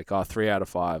 this week? It's like, oh, 3 out of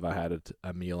 5. I had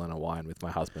a meal and a wine with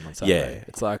my husband on Saturday. Yeah.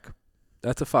 It's like,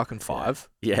 that's a fucking 5.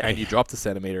 Yeah. And you dropped a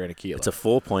centimeter and a kilo. It's a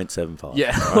 4.75.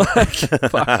 Yeah. Like,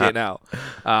 fucking hell.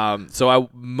 So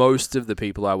most of the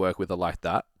people I work with are like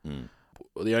that.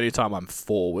 The only time I'm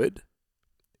forward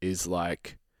is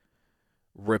like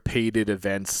repeated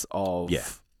events of... Yeah.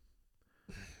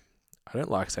 I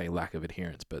don't like saying lack of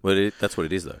adherence, but... Well, that's what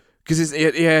it is, though. Because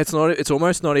it's not. It's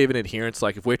almost not even adherence.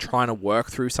 Like if we're trying to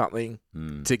work through something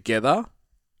together,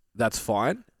 that's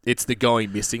fine. It's the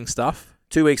going missing stuff.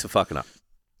 2 weeks of fucking up.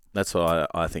 That's what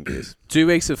I think it is. 2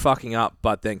 weeks of fucking up,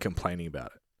 but then complaining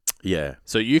about it. Yeah.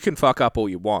 So you can fuck up all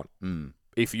you want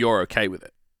if you're okay with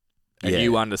it, and Yeah.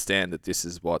 you understand that this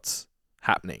is what's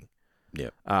happening.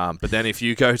 Yeah. But then if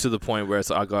you go to the point where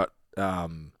it's, I got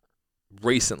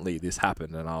recently this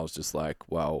happened, and I was just like,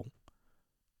 well.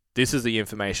 This is the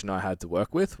information I had to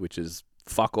work with, which is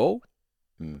fuck all,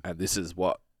 and this is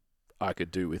what I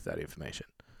could do with that information.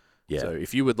 Yeah. So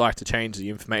if you would like to change the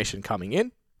information coming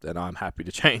in, then I'm happy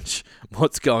to change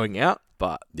what's going out,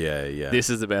 but this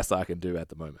is the best I can do at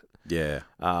the moment. Yeah.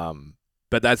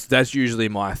 But that's usually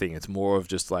my thing. It's more of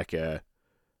just like a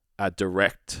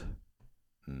direct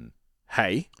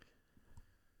hey,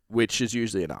 which is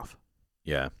usually enough.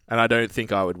 Yeah. And I don't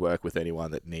think I would work with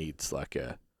anyone that needs like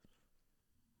a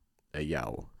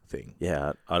yell thing.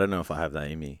 Yeah, I don't know if I have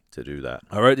that in me to do that.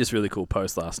 I wrote this really cool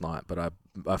post last night, but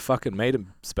I fucking made a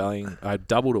spelling. I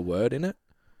doubled a word in it,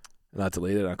 and I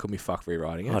deleted it. I couldn't be fucked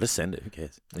rewriting it. Oh, just send it. Who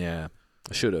cares? Yeah,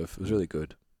 I should have. It was really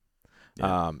good.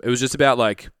 Yeah. It was just about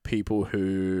like people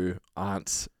who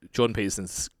aren't. Jordan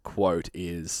Peterson's quote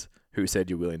is, "Who said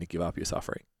you're willing to give up your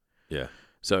suffering?" Yeah.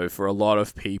 So for a lot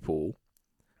of people,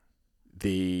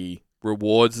 the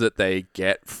rewards that they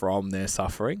get from their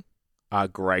suffering are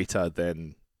greater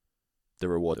than the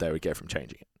reward they would get from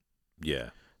changing it.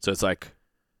 Yeah. So it's like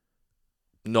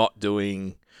not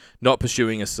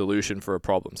pursuing a solution for a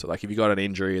problem. So like if you got an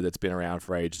injury that's been around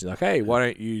for ages, you're like, hey, why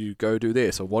don't you go do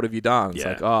this? Or what have you done? It's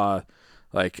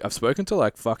like, I've spoken to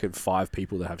like fucking 5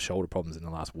 people that have shoulder problems in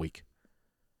the last week.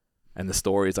 And the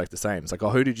story is like the same. It's like, oh,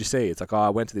 who did you see? It's like, oh,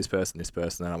 I went to this person,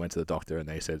 then I went to the doctor and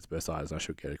they said it's bursitis and I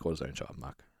should get a cortisone shot. I'm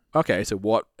like, okay, so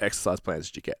what exercise plans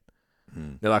did you get?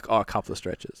 They're like, oh, a couple of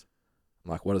stretches.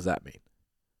 I'm like, what does that mean?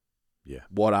 Yeah.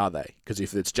 What are they? Because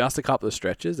if it's just a couple of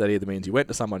stretches, that either means you went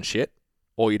to someone's shit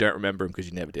or you don't remember them because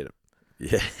you never did them.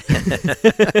 Yeah.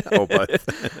 Or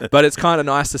both. But it's kind of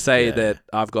nice to say that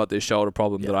I've got this shoulder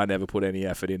problem that I never put any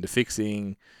effort into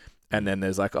fixing. And then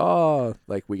there's like, oh,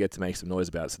 like we get to make some noise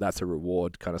about it. So that's a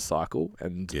reward kind of cycle.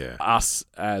 And us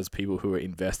as people who are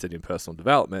invested in personal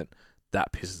development,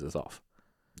 that pisses us off.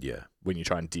 Yeah. When you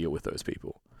try and deal with those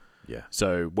people. Yeah.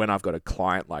 So when I've got a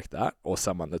client like that or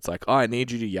someone that's like, oh, I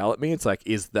need you to yell at me. It's like,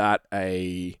 is that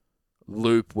a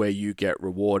loop where you get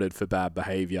rewarded for bad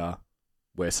behavior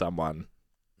where someone,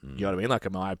 you know what I mean? Like,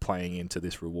 am I playing into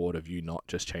this reward of you not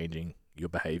just changing your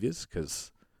behaviors?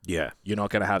 Because you're not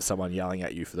going to have someone yelling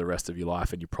at you for the rest of your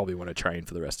life and you probably want to train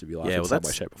for the rest of your life in some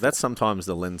way, shape, or form. That's sometimes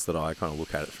the lens that I kind of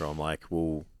look at it through. I'm like,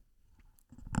 well,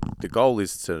 the goal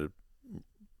is to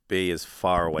be as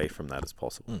far away from that as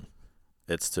possible.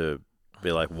 It's to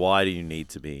be like, why do you need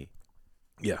to be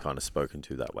kind of spoken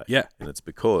to that way? Yeah. And it's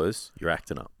because you're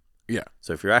acting up. Yeah.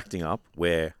 So if you're acting up,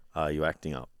 where are you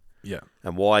acting up? Yeah.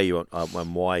 And why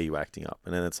are you acting up?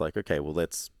 And then it's like, okay, well,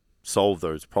 let's solve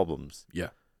those problems. Yeah.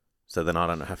 So then I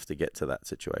don't have to get to that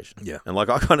situation. Yeah. And like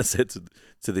I kind of said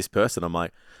to this person, I'm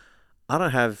like, I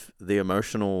don't have the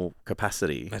emotional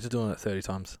capacity Imagine doing it 30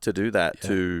 times. to do that Yeah.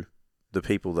 to the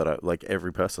people that are like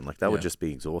every person. Like that would Yeah. just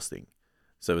be exhausting.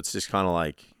 So it's just kind of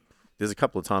like, there's a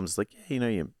couple of times like, you know,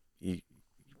 you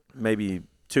maybe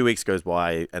 2 weeks goes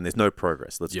by and there's no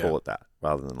progress. Let's Yeah. call it that,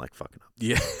 rather than like fucking up.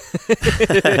 Yeah.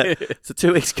 So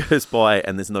 2 weeks goes by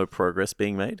and there's no progress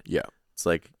being made. Yeah. It's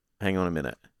like, hang on a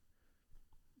minute.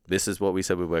 This is what we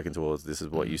said we're working towards. This is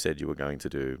what you said you were going to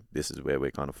do. This is where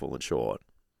we're kind of falling short.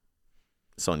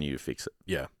 It's on you to fix it.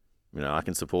 Yeah. You know, I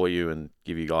can support you and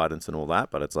give you guidance and all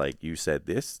that, but it's like, you said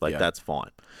this, like Yeah. that's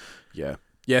fine. Yeah.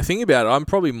 Yeah, thinking about it, I'm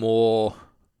probably more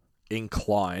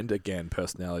inclined, again,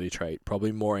 personality trait,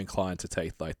 probably more inclined to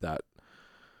take like that.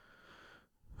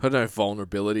 I don't know if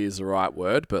vulnerability is the right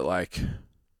word, but like,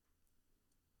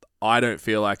 I don't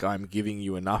feel like I'm giving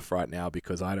you enough right now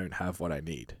because I don't have what I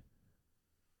need.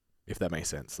 If that makes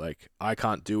sense. Like, I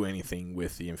can't do anything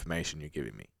with the information you're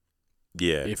giving me.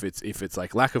 Yeah. If it's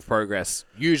like lack of progress,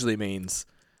 usually means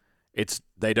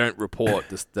they don't report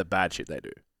the bad shit they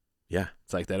do. Yeah.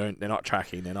 It's like they're not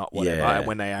tracking, they're not whatever. Yeah, And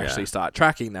when they actually yeah. start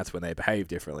tracking, that's when they behave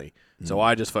differently. So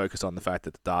I just focus on the fact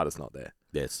that the data's not there.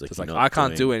 Yeah, it's So like, it's like, you're not I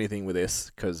can't doing- do anything with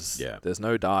this because Yeah. there's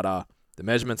no data. The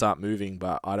measurements aren't moving,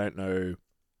 but I don't know.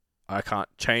 I can't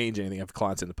change anything of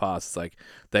clients in the past. It's like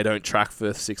they don't track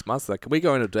for 6 months. Like, can we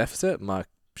go into a deficit? I'm like,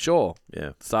 sure.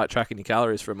 Yeah. Start tracking your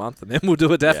calories for a month and then we'll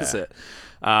do a deficit.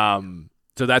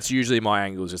 So that's usually my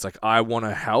angle. Is just like, I want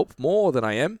to help more than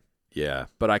I am, Yeah.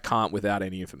 but I can't without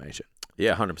any information.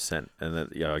 Yeah, 100%. And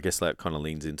then, I guess that kind of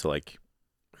leans into like,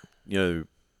 you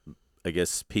know, I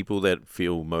guess people that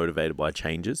feel motivated by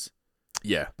changes,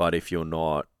 Yeah. but if you're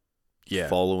not Yeah.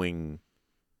 following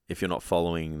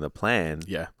the plan,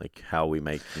 Yeah. like how we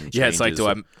make changes. Yeah, it's like,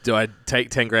 do I take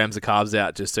 10 grams of carbs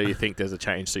out just so you think there's a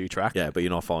change so you track? Yeah, but you're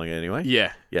not following it anyway.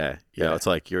 Yeah. Yeah. Yeah. It's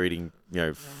like you're eating,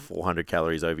 400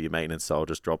 calories over your maintenance, so I'll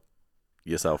just drop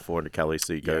yourself 400 calories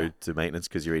so you Yeah. go to maintenance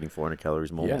because you're eating 400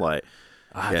 calories more. Yeah. Like,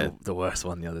 I had Yeah. the worst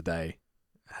one the other day.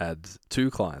 Had 2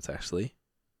 clients actually.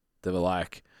 They were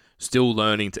like still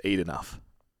learning to eat enough.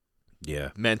 yeah.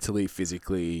 Mentally,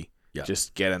 physically, Yeah.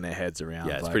 just getting their heads around.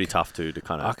 Yeah, it's like, pretty tough to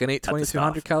kind I of. can eat the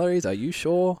 2,200 start. calories. Are you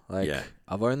sure? Like, Yeah.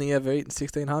 I've only ever eaten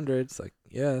 1,600. It's like,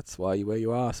 yeah, that's why you're where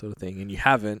you are, sort of thing. And you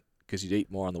haven't because you'd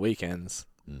eat more on the weekends.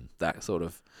 Mm. That sort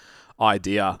of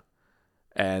idea.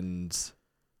 And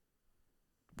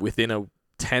within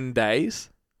 10 days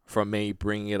from me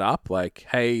bringing it up, like,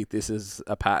 hey, this is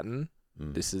a pattern.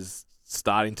 Mm. This is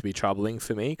starting to be troubling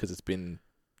for me because it's been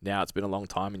a long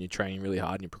time and you're training really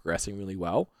hard and you're progressing really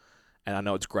well. And I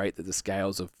know it's great that the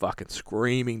scales are fucking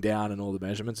screaming down and all the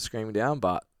measurements are screaming down,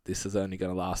 but this is only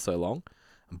going to last so long.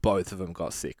 And both of them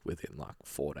got sick within like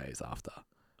 4 days after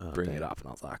bringing it up. And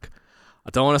I was like, I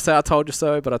don't want to say I told you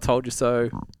so, but I told you so.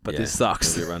 But this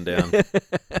sucks. It'll be run down.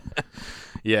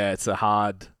 Yeah, it's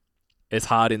hard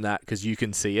in that because you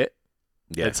can see it.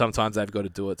 Yeah. And sometimes they've got to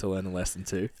do it to learn a lesson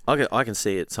too. I can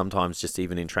see it sometimes just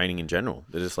even in training in general.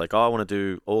 They're just like, oh, I want to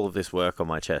do all of this work on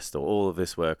my chest or all of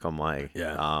this work on my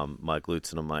my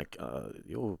glutes. And I'm like,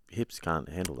 your hips can't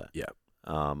handle that. Yeah.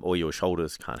 Or your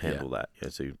shoulders can't handle that. Yeah.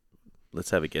 So let's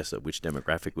have a guess at which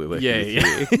demographic we're working with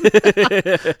Yeah.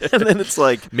 here. And then it's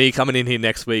like, Me coming in here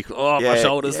next week. Oh, my Yeah,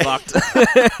 shoulder's yeah. fucked.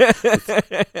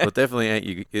 well, definitely ain't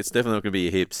you. It's definitely not going to be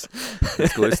your hips. Those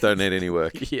glutes don't need any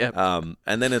work. Yeah.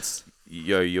 And then it's,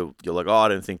 you're like, oh, I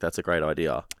don't think that's a great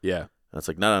idea. Yeah. And it's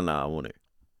like, no, I want to.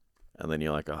 And then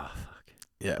you're like, oh, fuck.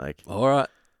 Yeah. Like, All right.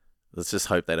 let's just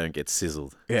hope they don't get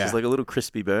sizzled. Yeah. Just like a little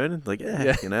crispy burn. Like, Yeah.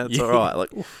 it's Yeah. all right.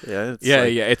 Like, oof, it's Yeah,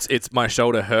 like yeah. It's my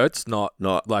shoulder hurts, not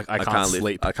not like I can't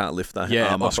sleep. I can't lift the Yeah,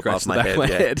 arm or up scratch above the my back head. of my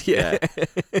head. Yeah.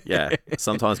 Yeah.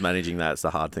 Sometimes managing that's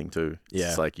the hard thing too. It's Yeah.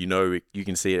 just like, you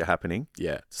can see it happening.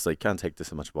 Yeah. It's like, you can't take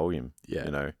this much volume.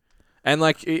 Yeah. And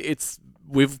like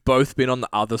we've both been on the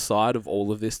other side of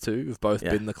all of this too. We've both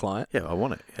Yeah. been the client. Yeah, I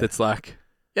want it. Yeah. That's like,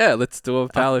 yeah, let's do a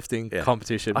powerlifting yeah.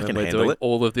 competition I when can we're handle doing it.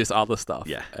 all of this other stuff.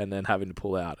 Yeah. And then having to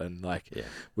pull out and like Yeah.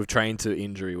 we've trained to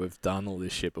injury. We've done all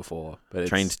this shit before. But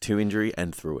Trained to injury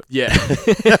and through it. Yeah.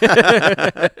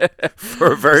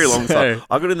 For a very long time. So-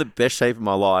 I got in the best shape of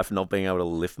my life not being able to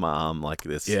lift my arm like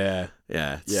this. Yeah.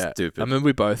 Yeah. It's Yeah. stupid. I remember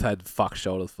we both had fucked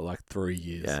shoulders for like 3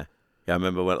 years. Yeah. Yeah, I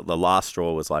remember when the last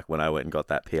straw was like when I went and got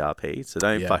that PRP. So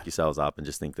don't Yeah. fuck yourselves up and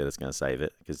just think that it's going to save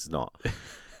it because it's not.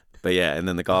 But yeah, and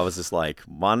then the guy was just like,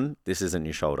 1, this isn't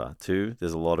your shoulder. 2,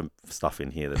 there's a lot of stuff in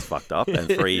here that's fucked up. And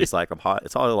 3, it's like,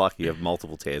 it's highly likely you have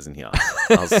multiple tears in here.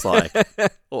 I was like,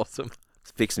 Awesome.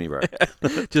 fix me, bro.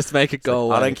 Just make it go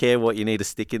away. I don't care what you need to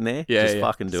stick in there. Yeah, just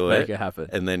fucking do Make it. it happen.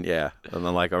 And then, and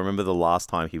then like, I remember the last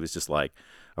time he was just like,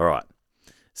 all right,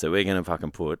 so we're going to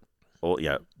fucking put all,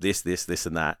 this,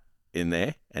 and that in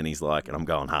there. And he's like, and I'm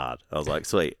going hard. I was like,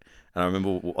 sweet. And I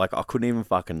remember like, I couldn't even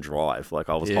fucking drive. Like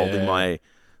I was holding my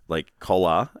like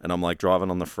collar and I'm like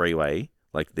driving on the freeway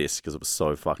like this because it was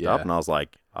so fucked up. And I was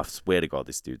like, I swear to God,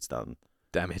 this dude's done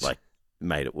damage. Like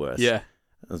made it worse. Yeah.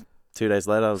 2 days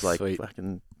later, I was like, Sweet.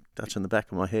 fucking touching the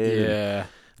back of my head. Yeah.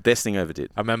 Best thing I ever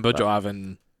did. I remember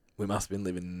driving, we must have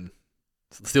been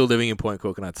still living in Point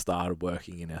Cook, and I'd started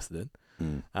working in Essendon.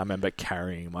 I remember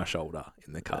carrying my shoulder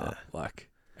in the car,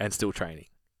 and still training.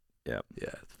 Yeah.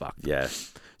 Yeah, it's fucked. Yeah.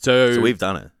 So we've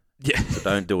done it. Yeah. So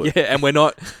don't do it. Yeah, and we're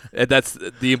not, that's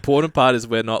the important part is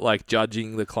we're not like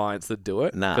judging the clients that do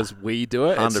it. Nah. Because we do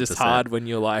it. It's just 100%. hard when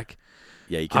you're like,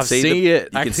 yeah, you can I've see seen it.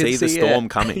 You can see the storm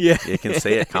coming. Yeah. You can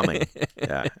see it coming.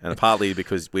 Yeah. And partly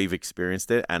because we've experienced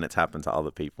it and it's happened to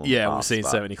other people. In the we've past, seen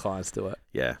but so many clients do it.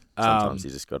 Yeah. Sometimes you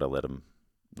just got to let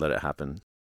it happen.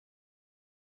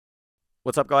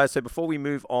 What's up, guys? So before we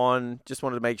move on, just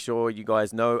wanted to make sure you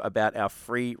guys know about our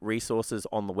free resources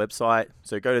on the website.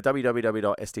 So go to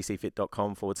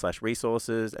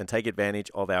www.stcfit.com/resources and take advantage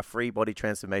of our free body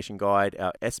transformation guide,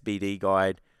 our SBD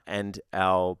guide, and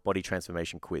our body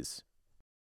transformation quiz.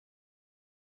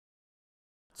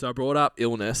 So I brought up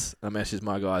illness. I messaged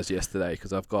my guys yesterday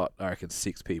because I've got, I reckon,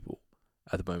 6 people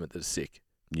at the moment that are sick.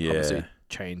 Yeah. Obviously,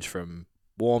 change from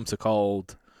warm to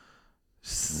cold,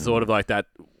 sort of like that.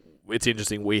 It's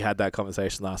interesting. We had that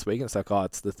conversation last week, and it's like,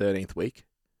 it's the 13th week.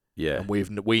 Yeah.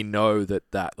 And we know that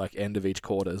like end of each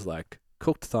quarter is like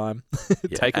cooked time.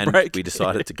 Take a and break. We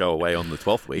decided to go away on the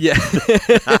 12th week. Yeah.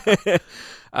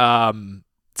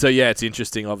 So yeah, it's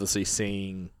interesting, obviously,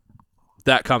 seeing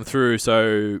that come through.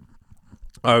 So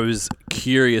I was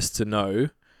curious to know,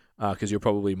 because you're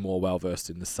probably more well versed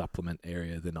in the supplement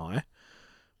area than I,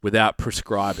 without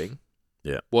prescribing.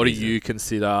 Yeah. What do you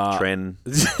consider Tren,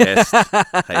 test,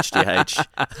 HGH.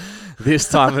 This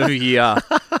time of year?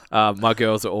 My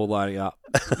girls are all lining up.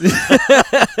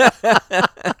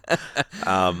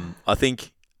 I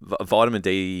think vitamin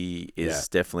D is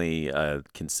definitely a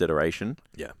consideration.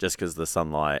 Yeah. Just because the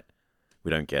sunlight, we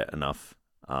don't get enough.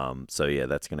 So yeah,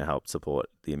 that's going to help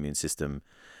support the immune system.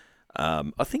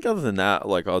 I think other than that,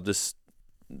 like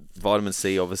vitamin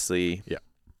C, obviously. Yeah.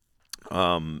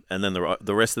 And then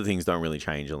the rest of the things don't really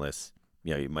change unless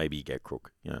maybe you get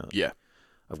crook. Yeah.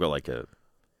 I've got like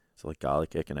garlic,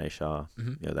 echinacea,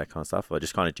 that kind of stuff. I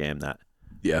just kind of jam that.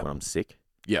 Yeah. When I'm sick.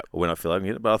 Yeah. Or when I feel like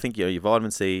it. But I think your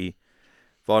vitamin C,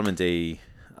 vitamin D.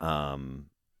 Do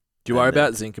you worry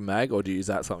about zinc and mag, or do you use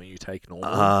that something you take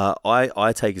normally?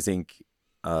 I take zinc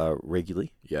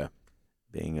regularly. Yeah.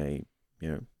 Being a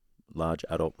large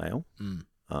adult male,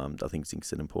 I think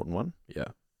zinc's an important one. Yeah.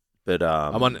 But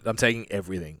I'm taking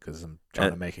everything because I'm trying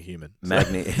to make a human. The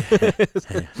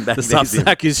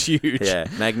Substack is huge. Yeah,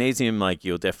 magnesium, like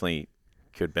you'll definitely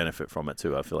could benefit from it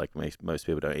too. I feel like most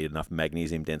people don't eat enough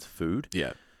magnesium dense food.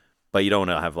 Yeah. But you don't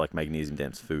want to have like magnesium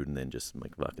dense food and then just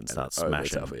like fucking start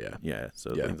smashing. Yeah.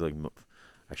 So Yeah. things like,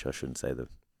 actually, I shouldn't say the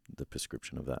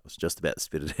prescription of that. I was just about to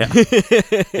spit it out.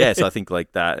 Yeah, so I think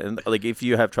like that, and like if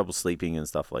you have trouble sleeping and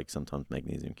stuff, like sometimes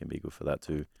magnesium can be good for that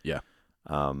too. Yeah.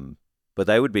 But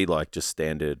they would be like just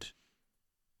standard,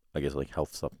 I guess, like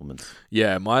health supplements.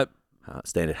 Yeah,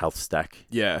 Standard health stack.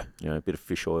 Yeah. A bit of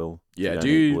fish oil. Yeah. Do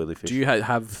you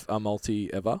have a multi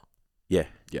ever? Yeah.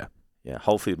 Yeah. Yeah.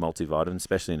 Whole food multivitamin,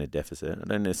 especially in a deficit. I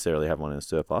don't necessarily have one in a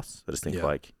surplus. I just think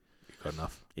like you've got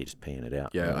enough. You're just peeing it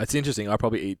out. Yeah, it's interesting. I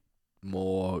probably eat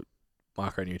more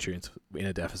micronutrients in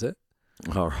a deficit.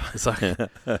 All right. It's like,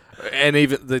 and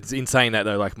even in saying that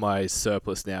though, like my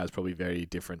surplus now is probably very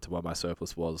different to what my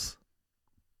surplus was.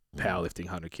 Powerlifting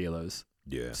 100 kilos,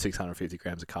 650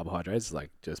 grams of carbohydrates,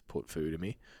 like just put food in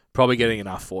me. Probably getting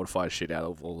enough fortified shit out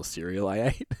of all the cereal I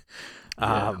ate.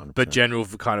 But general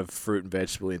kind of fruit and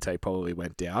vegetable intake probably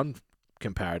went down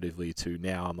comparatively to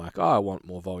now. I'm like, I want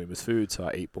more voluminous food, so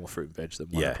I eat more fruit and veg than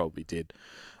what I probably did.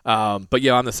 But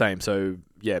yeah, I'm the same. So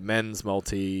yeah, men's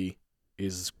multi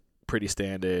is pretty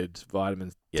standard.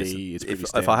 Vitamin D is pretty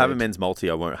standard. If I have a men's multi,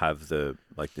 I won't have the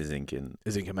zinc in.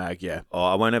 The zinc and mag, yeah. Oh,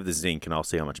 I won't have the zinc, and I'll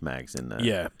see how much mag's in there.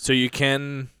 Yeah. So you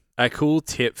can. A cool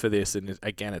tip for this, and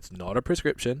again, it's not a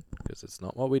prescription because it's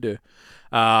not what we do.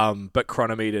 But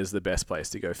Chronometer is the best place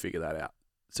to go figure that out.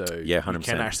 So 100%. You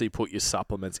can actually put your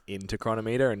supplements into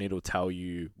Chronometer, and it'll tell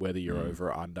you whether you're over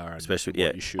or under, and especially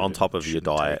what you should on top of your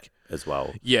diet take as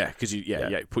well. Yeah, because you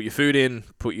put your food in,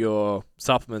 put your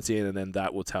supplements in, and then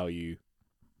that will tell you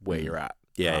where you're at.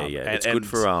 Yeah, And- it's good and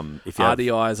for if you have,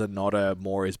 RDIs are not a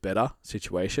more is better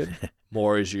situation.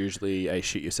 More is usually a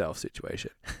shit yourself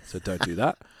situation. So don't do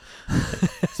that.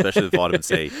 especially with vitamin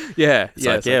C. Yeah. It's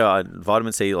like,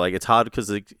 vitamin C, like it's hard because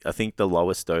I think the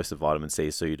lowest dose of vitamin C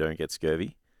is so you don't get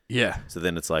scurvy. Yeah. So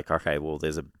then it's like, okay, well,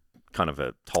 there's a kind of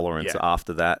a tolerance Yeah.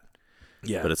 after that.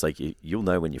 Yeah. But it's like you'll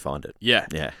know when you find it. Yeah.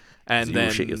 Yeah. And So then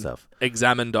you'll shit yourself.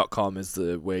 examine.com is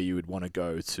where you would want to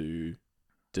go to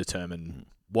determine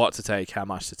what to take, how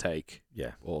much to take,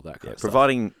 Yeah. all that kind Yeah. of stuff.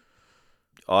 Providing,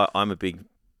 I'm a big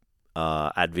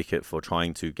advocate for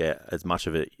trying to get as much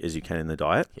of it as you can in the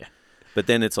diet. Yeah. But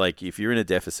then it's like, if you're in a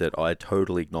deficit, I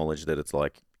totally acknowledge that it's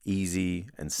like easy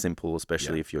and simple,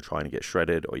 especially if you're trying to get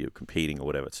shredded or you're competing or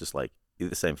whatever. It's just like, eat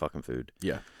the same fucking food.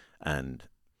 Yeah. And,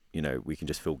 we can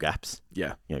just fill gaps.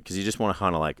 Yeah. Because you just want to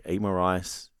kind of like eat my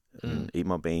rice and eat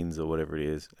my beans or whatever it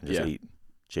is and just eat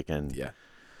chicken,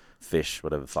 fish,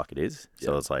 whatever the fuck it is.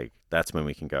 So it's like, that's when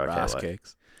we can go, okay, Rice like,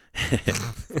 cakes.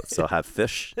 so I have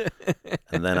fish,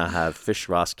 and then I have fish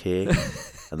rice cake,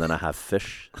 and then I have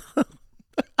fish. I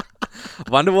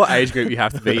wonder what age group you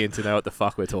have to be in to know what the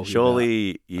fuck we're talking about.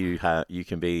 Surely you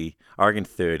can be, I reckon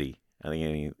 30. I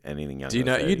think anything younger. Do you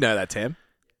know? than 30. You'd know that, Tim.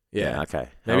 Yeah. Okay.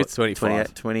 Maybe it's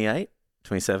 25. 28,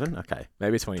 27. Okay.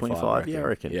 Maybe it's 25. 25, yeah, I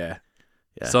reckon. Yeah.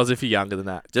 Yeah. So as if you're younger than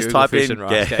that. Just Google type fish in. and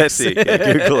rice Yeah, cakes. that's it.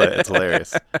 Yeah, Google it. It's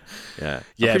hilarious. Yeah.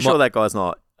 Yeah, I'm pretty sure that guy's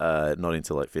not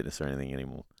into like fitness or anything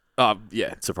anymore. Oh,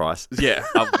 yeah. Surprise. Yeah.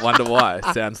 I wonder why. It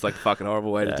sounds like a fucking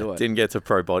horrible way to do it. Didn't get to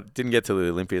didn't get to the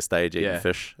Olympia stage eating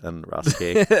fish and rice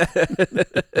cake.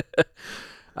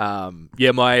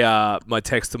 My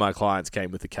text to my clients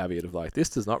came with the caveat of like, this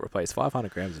does not replace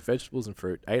 500 grams of vegetables and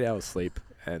fruit, 8 hours sleep,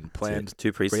 and planned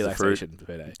 2 pieces of fruit, relaxation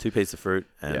per day. 2 pieces of fruit,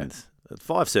 and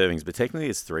 5 servings. But technically,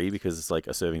 it's 3 because it's like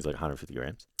a serving's like 150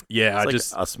 grams. Yeah,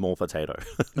 It's like a small potato.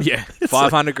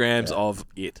 500 grams of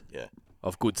Yeah.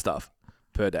 of good stuff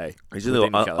per day. Usually,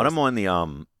 within I calories. don't mind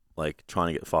the like trying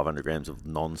to get 500 grams of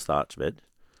non-starch veg.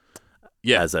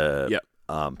 Yeah. As a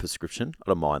prescription, I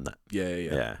don't mind that.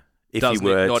 Yeah. If Doesn't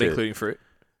you were not to, including fruit,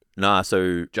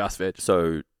 so just veg.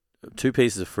 2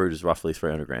 pieces of fruit is roughly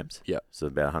 300 grams. Yeah. So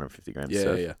about 150 grams.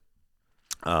 Yeah.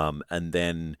 And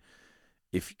then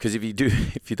if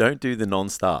you don't do the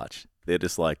non-starch, they're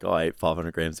just like, I ate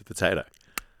 500 grams of potato.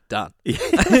 Done.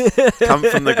 Come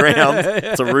from the ground.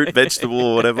 It's a root vegetable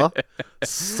or whatever.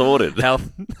 Sorted.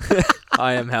 Health.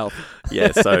 I am health.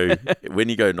 Yeah. So when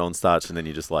you go non-starch and then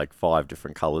you just like 5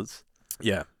 different colors,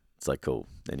 Yeah. it's like cool.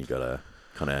 Then you got to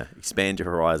kind of expand your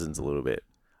horizons a little bit.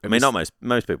 I mean, not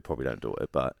most people probably don't do it,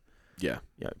 but Yeah.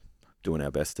 doing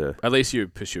our best to. At least you're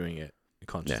pursuing it. You're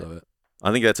conscious of it.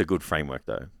 I think that's a good framework,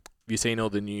 though. Have you seen all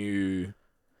the new?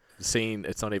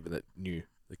 It's not even that new.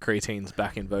 The creatine's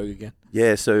back in vogue again.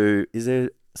 Yeah. So is there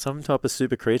some type of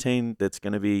super creatine that's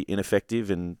going to be ineffective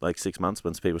in like 6 months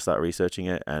once people start researching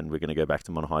it, and we're going to go back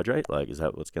to monohydrate? Like, is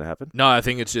that what's going to happen? No, I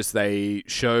think it's just they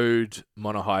showed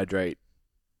monohydrate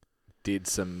did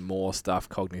some more stuff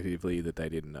cognitively that they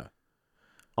didn't know.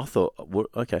 I thought,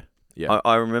 okay. Yeah.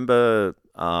 I remember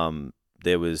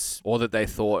there was. Or that they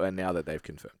thought, and now that they've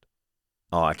confirmed.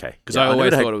 Oh, okay. Because Yeah, I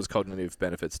always never thought it was cognitive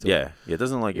benefits too. Yeah. It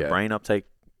doesn't like your Yeah. brain uptake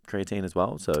creatine as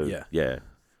well. So Yeah.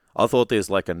 I thought there's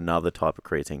like another type of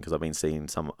creatine because I've been seeing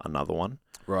another one.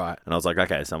 Right. And I was like,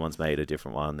 okay, someone's made a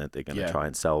different one that they're going to try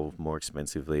and sell more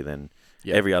expensively than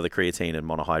every other creatine, and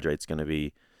monohydrate's going to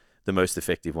be the most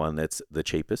effective one that's the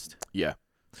cheapest. Yeah.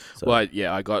 So, Well,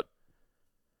 I got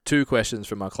 2 questions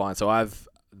from my client. So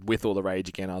with all the rage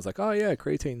again, I was like, oh yeah,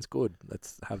 creatine's good.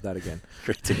 Let's have that again.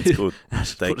 creatine's good.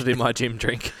 Put it in my gym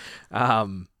drink.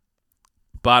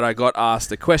 But I got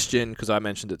asked a question because I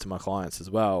mentioned it to my clients as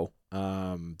well.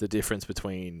 The difference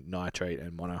between nitrate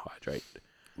and monohydrate.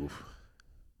 Oof.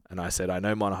 And I said, I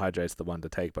know monohydrate's the one to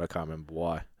take, but I can't remember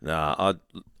why. Nah,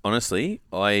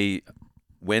 I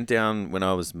went down when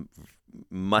I was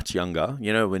much younger.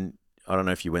 You know, I don't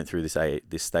know if you went through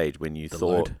this stage when you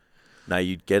thought, load. no,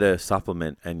 you'd get a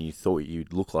supplement and you thought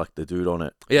you'd look like the dude on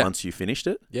it once you finished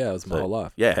it. Yeah, it was my whole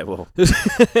life. Yeah, well,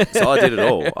 so I did it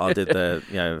all. I did the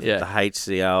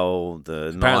HCl,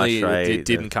 the Apparently nitrate. it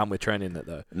didn't come with tren in it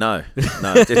though. No,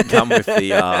 it didn't come with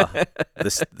the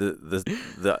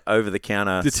over the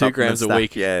counter. The 2 grams a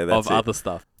week of it. other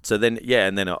stuff. So then,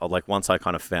 and then like once I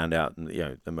kind of found out,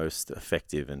 the most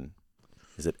effective and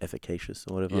is it efficacious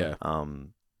or whatever? Yeah.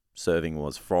 Serving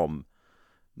was from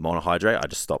monohydrate. I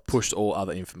just stopped. Pushed all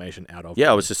other information out of.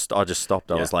 Yeah, I just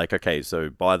stopped. I was like, okay, so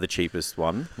buy the cheapest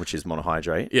one, which is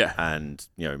monohydrate. Yeah. And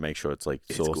make sure it's like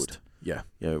sourced. Good. Yeah.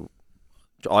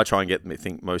 I try and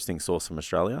think most things sourced from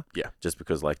Australia. Yeah. Just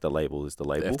because like the label is the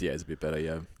label. The FDA is a bit better,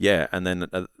 yeah. Yeah, and then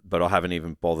but I haven't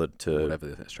even bothered to Whatever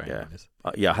the Australian one is.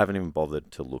 I haven't even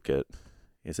bothered to look at.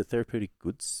 Is it Therapeutic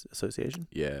Goods Association?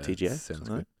 Yeah. TGA. Sounds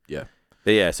good. Yeah.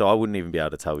 But yeah, so I wouldn't even be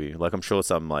able to tell you. Like I'm sure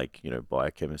some like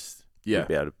biochemists would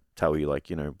be able to tell you like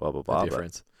blah blah blah. The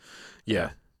difference.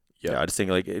 Yeah. I just think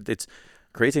like it's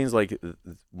creatine's like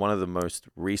one of the most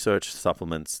researched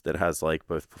supplements that has like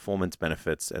both performance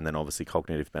benefits and then obviously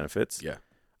cognitive benefits. Yeah.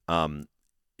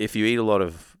 If you eat a lot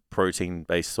of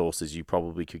protein-based sources, you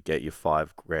probably could get your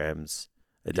 5 grams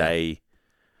a day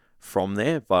from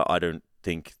there. But I don't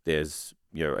think there's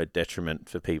a detriment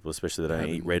for people, especially that don't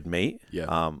eat red meat.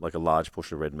 Yeah. Like a large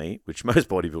portion of red meat, which most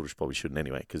bodybuilders probably shouldn't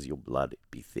anyway, because your blood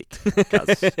be thick.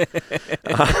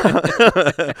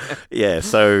 Yeah,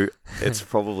 so it's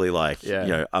probably like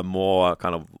a more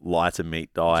kind of lighter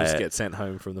meat diet. Just get sent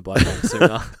home from the blood bank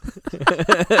sooner.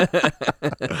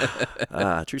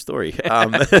 True story.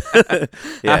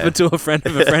 Happened to a friend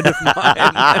of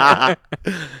mine.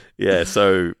 Yeah,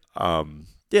 so I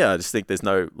just think there's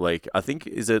no like. I think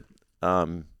is it.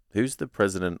 Who's the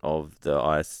president of the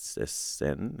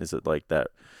ISSN? Is it like that?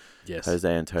 Yes. Jose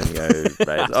Antonio Reyes?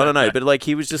 I don't know, but like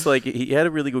he was just like he had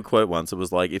a really good quote once. It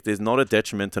was like, if there's not a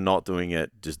detriment to not doing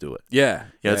it, just do it. Yeah.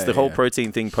 It's the whole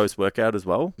protein thing post workout as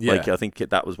well. Yeah. Like I think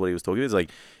that was what he was talking about. It's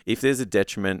like if there's a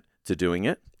detriment to doing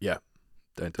it,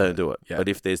 don't do it. Yeah. But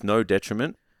if there's no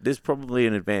detriment, there's probably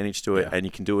an advantage to it, and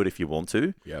you can do it if you want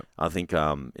to. Yeah. I think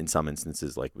in some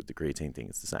instances, like with the creatine thing,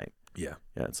 it's the same. Yeah.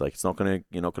 Yeah. It's like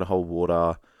you're not gonna hold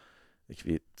water. If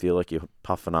you feel like you're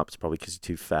puffing up, it's probably because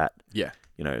you're too fat. Yeah.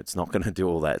 It's not going to do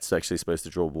all that. It's actually supposed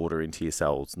to draw water into your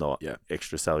cells, not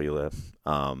extracellular.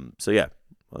 So yeah,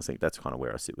 I think that's kind of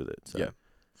where I sit with it. So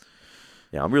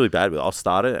yeah, I'm really bad with it. I'll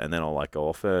start it and then I'll like go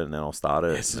off it and then I'll start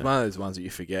it. It's one of those ones that you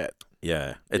forget.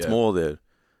 Yeah. It's more the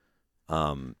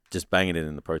just banging it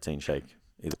in the protein shake,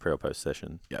 either pre or post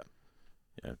session. Yeah.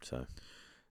 Yeah. So.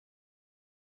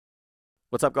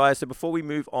 What's up, guys? So before we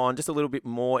move on, just a little bit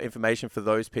more information for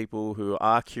those people who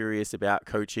are curious about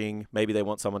coaching. Maybe they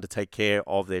want someone to take care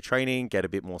of their training, get a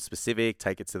bit more specific,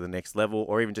 take it to the next level,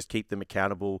 or even just keep them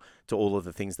accountable to all of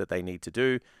the things that they need to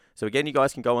do. So again, you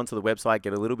guys can go onto the website,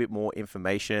 get a little bit more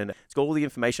information. It's got all the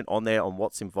information on there on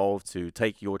what's involved to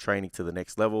take your training to the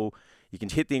next level. You can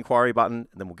hit the inquiry button,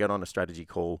 and then we'll get on a strategy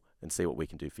call and see what we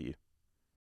can do for you.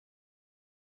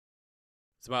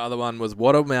 So my other one was,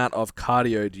 what amount of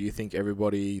cardio do you think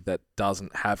everybody that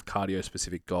doesn't have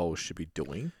cardio-specific goals should be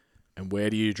doing? And where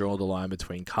do you draw the line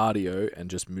between cardio and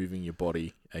just moving your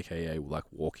body, aka like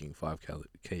walking 5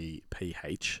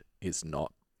 kph is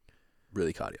not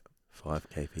really cardio? 5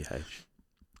 kph.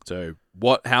 So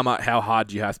how hard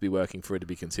do you have to be working for it to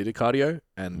be considered cardio?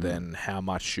 And then how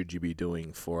much should you be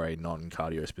doing for a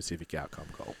non-cardio specific outcome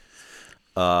goal?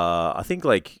 I think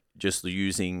like just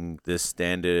using the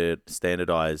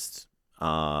standardized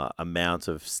amount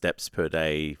of steps per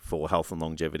day for health and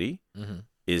longevity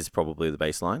is probably the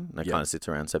baseline. And that kind of sits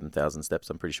around 7,000 steps,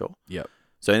 I'm pretty sure. Yep.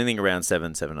 So anything around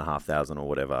 7,500 or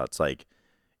whatever, it's like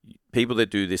people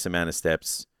that do this amount of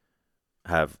steps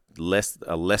are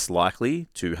less likely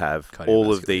to have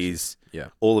all of these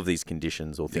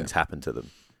conditions or things happen to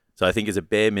them. So I think as a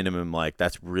bare minimum, like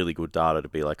that's really good data to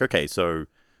be like, okay, so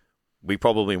we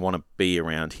probably want to be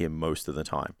around here most of the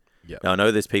time. Yeah. Now I know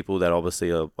there's people that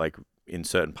obviously are like in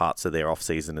certain parts of their off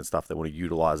season and stuff, they want to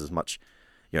utilize as much,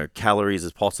 calories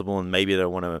as possible, and maybe they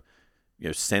want to,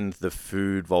 send the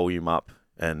food volume up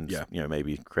and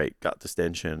maybe create gut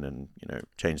distension and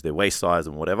change their waist size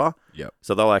and whatever. Yeah.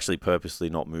 So they'll actually purposely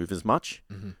not move as much,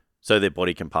 so their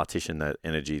body can partition that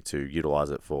energy to utilize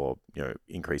it for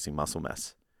increasing muscle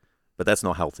mass. But that's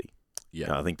not healthy.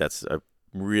 Yeah. I think that's a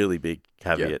really big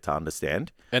caveat to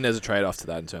understand. And there's a trade-off to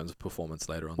that in terms of performance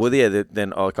later on. Well, yeah,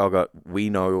 then we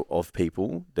know of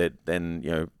people that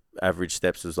then, average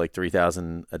steps was like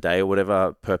 3,000 a day or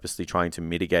whatever, purposely trying to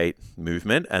mitigate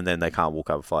movement, and then they can't walk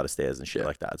up a flight of stairs and shit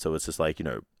like that. So it's just like,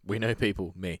 we know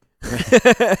people, me.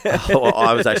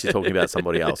 I was actually talking about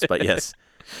somebody else, but yes.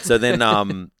 So then,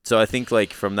 so I think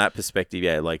like from that perspective,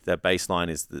 like that baseline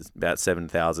is about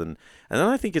 7,000. And then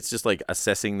I think it's just like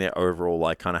assessing their overall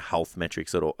like kind of health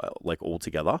metrics at all, like all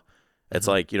together. It's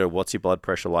like, what's your blood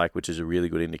pressure like, which is a really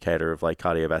good indicator of like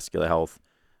cardiovascular health,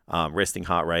 resting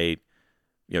heart rate,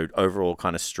 overall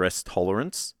kind of stress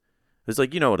tolerance. It's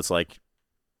like, what it's like.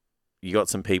 You got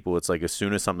some people, it's like as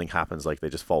soon as something happens, like they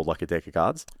just fold like a deck of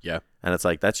cards. Yeah. And it's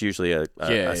like, that's usually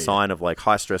a sign of like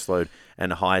high stress load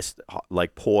and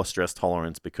like poor stress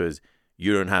tolerance, because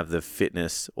you don't have the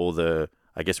fitness or the,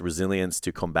 I guess, resilience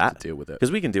to combat. To deal with it.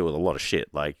 Because we can deal with a lot of shit,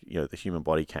 like, the human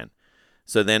body can.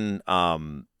 So then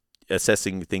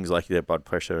assessing things like their blood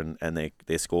pressure and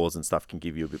their scores and stuff can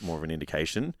give you a bit more of an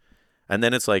indication. And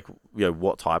then it's like,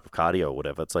 what type of cardio or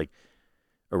whatever. It's like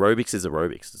aerobics is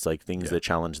aerobics. It's like things that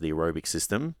challenge the aerobic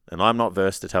system. And I'm not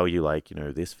versed to tell you like,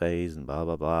 this phase and blah,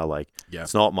 blah, blah. Like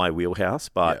it's not my wheelhouse,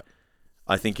 but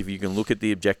I think if you can look at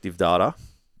the objective data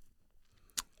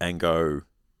and go,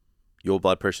 your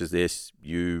blood pressure is this,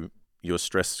 your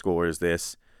stress score is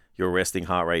this, your resting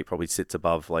heart rate probably sits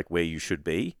above like where you should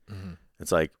be. Mm-hmm.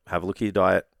 It's like, have a look at your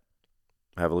diet,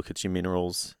 have a look at your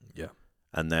minerals. Yeah.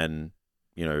 And then,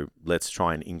 let's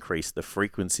try and increase the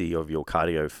frequency of your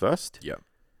cardio first. Yeah.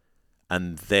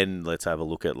 And then let's have a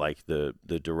look at like the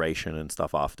duration and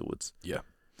stuff afterwards. Yeah.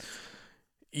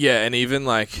 Yeah. And even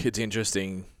like, it's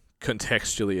interesting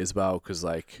contextually as well, because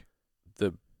like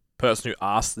the person who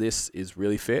asked this is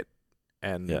really fit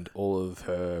and all of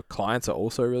her clients are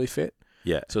also really fit.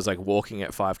 Yeah. So it's like walking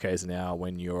at 5Ks an hour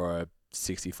when you're a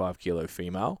 65 kilo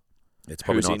female. It's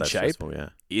probably who's not in that shape stressful,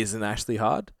 isn't actually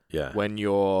hard. Yeah. When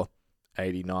you're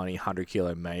 80, 90, 100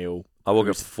 kilo male. I walk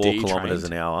at who's 4 kilometers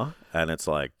an hour and it's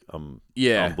like, I'm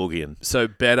boogieing. So a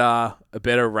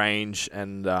better range,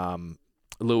 and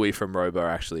Louis from Robo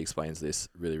actually explains this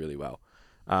really, really well.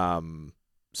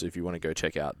 So if you want to go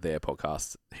check out their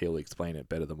podcast, he'll explain it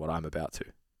better than what I'm about to.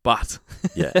 But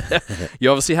you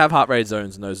obviously have heart rate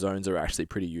zones, and those zones are actually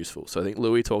pretty useful. So I think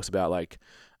Louis talks about like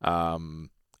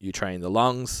you train the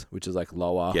lungs, which is like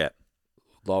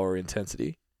lower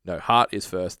intensity. No, heart is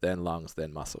first, then lungs,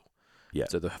 then muscle. Yeah.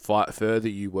 So the further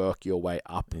you work your way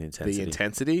up the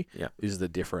intensity is the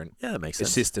different that makes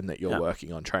sense. system that you're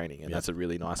working on training. And that's a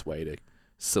really nice way to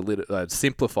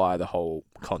simplify the whole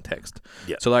context.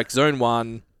 Yeah. So like zone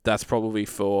 1, that's probably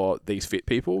for these fit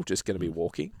people, just going to be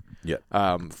walking. Yeah.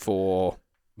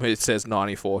 It says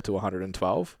 94 to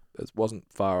 112. It wasn't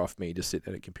far off me just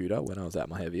sitting at a computer when I was at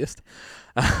my heaviest.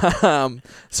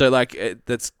 So like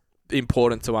that's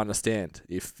important to understand.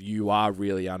 If you are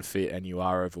really unfit and you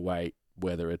are overweight,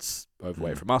 whether it's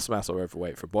overweight from muscle mass or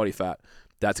overweight from body fat,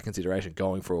 that's a consideration.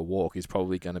 Going for a walk is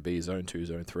probably going to be zone 2,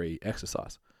 zone 3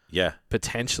 exercise. Yeah.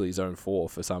 Potentially zone 4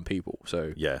 for some people.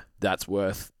 So that's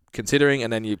worth considering.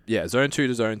 And then zone 2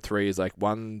 to zone 3 is like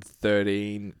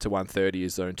 113 to 130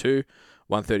 is zone 2,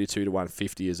 132 to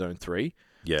 150 is zone 3.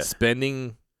 Yeah.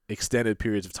 Spending extended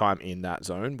periods of time in that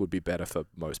zone would be better for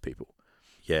most people.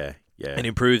 Yeah. Yeah. And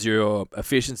improves your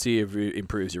efficiency,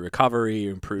 improves your recovery,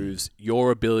 improves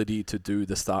your ability to do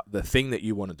the thing that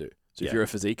you want to do. So if you're a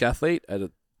physique athlete,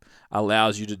 it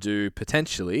allows you to do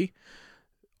potentially.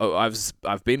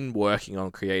 I've been working on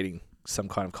creating some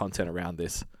kind of content around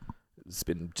this. It's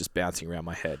been just bouncing around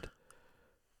my head.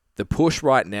 The push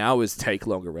right now is take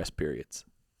longer rest periods.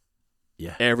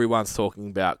 Yeah. Everyone's talking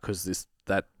about, because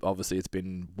that obviously it's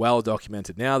been well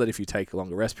documented now that if you take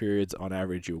longer rest periods, on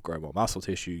average you'll grow more muscle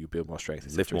tissue, you build more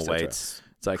strength, lift more weights,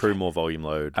 it's like crew more volume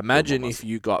load. Imagine if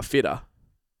you got fitter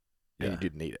and you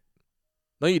didn't need it.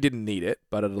 No, you didn't need it,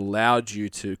 but it allowed you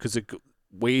to, because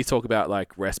we talk about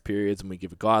like rest periods and we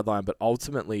give a guideline, but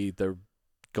ultimately the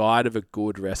guide of a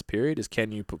good rest period is,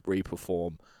 can you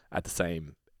re-perform at the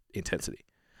same intensity?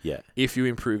 Yeah. If you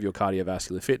improve your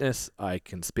cardiovascular fitness, I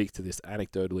can speak to this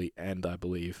anecdotally, and I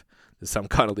believe there's some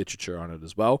kind of literature on it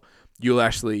as well, you'll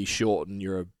actually shorten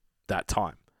that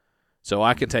time. So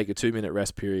I can take a 2-minute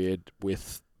rest period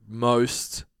with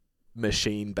most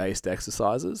machine-based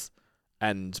exercises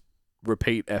and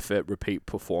repeat effort, repeat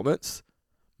performance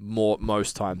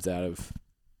most times out of,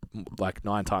 like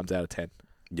 9 times out of 10.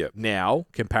 Yep. Now,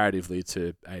 comparatively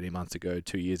to 18 months ago,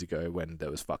 2 years ago, when there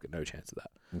was fucking no chance of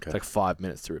that. Okay. It's like 5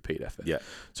 minutes to repeat effort. Yeah.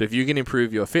 So if you can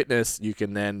improve your fitness, you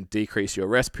can then decrease your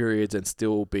rest periods and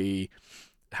still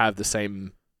have the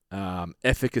same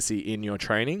efficacy in your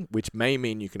training, which may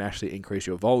mean you can actually increase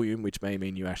your volume, which may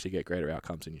mean you actually get greater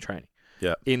outcomes in your training.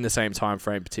 Yeah. In the same time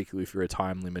frame, particularly if you're a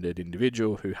time-limited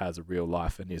individual who has a real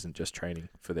life and isn't just training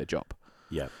for their job.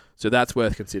 Yeah. So that's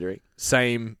worth considering.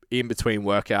 Same in between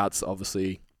workouts,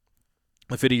 obviously.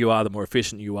 The fitter you are, the more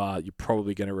efficient you are, you're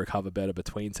probably going to recover better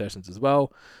between sessions as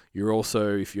well. You're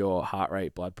also, if your heart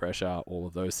rate, blood pressure, all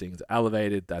of those things are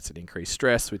elevated, that's an increased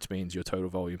stress, which means your total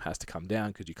volume has to come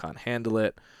down because you can't handle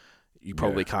it. You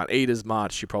probably can't eat as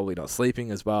much. You're probably not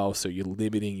sleeping as well. So you're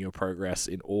limiting your progress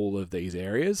in all of these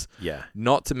areas. Yeah.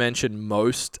 Not to mention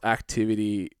most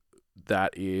activity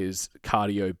that is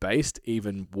cardio based,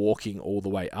 even walking all the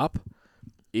way up,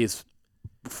 is,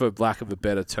 for lack of a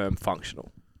better term,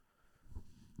 functional.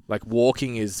 Like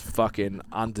walking is fucking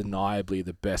undeniably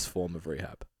the best form of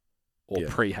rehab or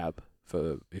prehab,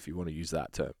 for if you want to use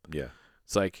that term. Yeah.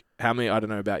 It's like, how many, I don't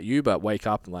know about you, but wake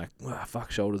up and like,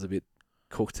 fuck, shoulders a bit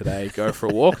cooked today, go for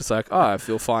a walk. It's like, I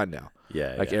feel fine now.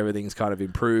 Yeah. Like everything's kind of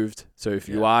improved. So if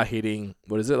you are hitting,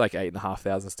 what is it, like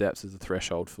 8,500 steps is the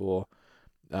threshold for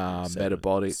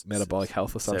metabolic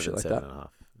health or some shit like that. 7.5.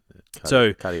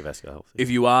 So cardiovascular health. if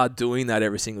you are doing that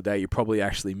every single day, you're probably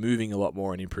actually moving a lot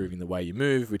more and improving the way you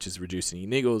move, which is reducing your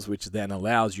niggles, which then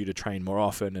allows you to train more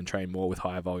often and train more with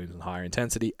higher volumes and higher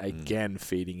intensity, again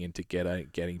feeding into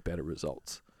getting better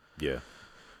results. Yeah.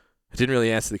 I didn't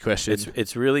really answer the question.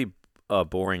 It's really a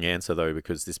boring answer though,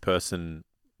 because this person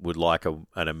would like an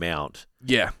amount.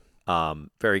 Yeah.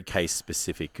 Very case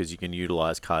specific, because you can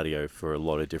utilize cardio for a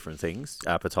lot of different things.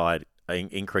 Appetite,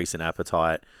 increase in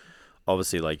appetite.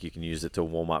 Obviously, like you can use it to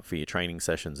warm up for your training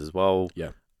sessions as well. Yeah.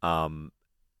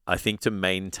 I think to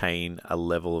maintain a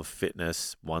level of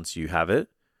fitness once you have it,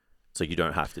 so you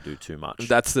don't have to do too much.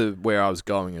 That's where I was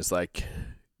going, is like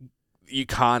you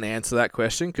can't answer that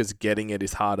question because getting it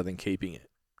is harder than keeping it.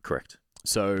 Correct.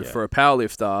 So for a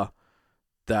powerlifter,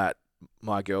 that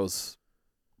my girls,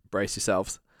 brace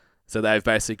yourselves. So they've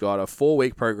basically got a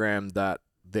 4-week program that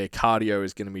their cardio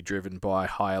is going to be driven by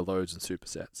higher loads and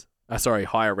supersets.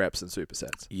 Higher reps and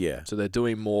supersets. Yeah. So they're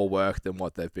doing more work than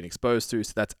what they've been exposed to.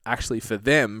 So that's actually for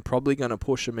them probably going to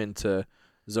push them into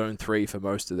zone 3 for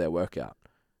most of their workout,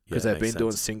 because they've been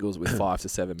doing singles with 5 to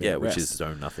 7 minute which rests. is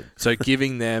zone nothing. So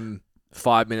giving them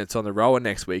 5 minutes on the rower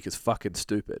next week is fucking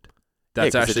stupid.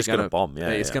 That's actually going to bomb. Yeah,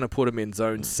 it's going to put them in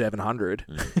zone 700.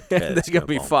 Yeah, they're going to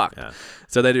be fucked. Yeah.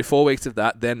 So they do 4 weeks of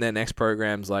that. Then their next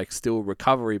program's like still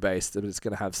recovery based, but it's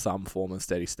going to have some form of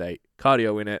steady state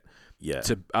cardio in it. Yeah.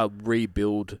 To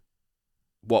rebuild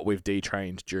what we've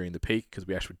detrained during the peak, because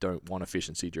we actually don't want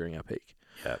efficiency during our peak.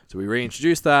 Yeah. So we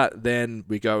reintroduce that. Then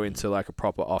we go into like a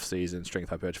proper off-season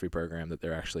strength hypertrophy program that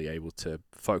they're actually able to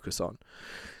focus on.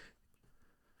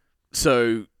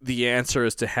 So the answer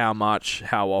as to how much,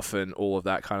 how often, all of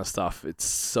that kind of stuff,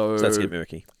 so that's get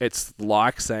murky. It's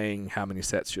like saying, how many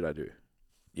sets should I do?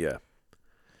 Yeah.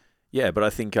 Yeah, but I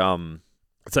think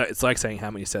so it's like saying how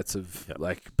many sets of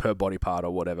like per body part or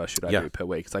whatever should I do per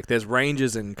week. It's like there's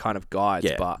ranges and kind of guides,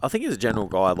 but I think as a general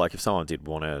guide, like if someone did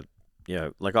want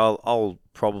to, like I'll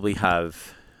probably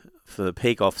have for the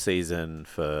peak off season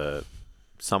for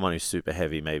someone who's super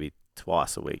heavy, maybe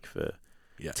twice a week for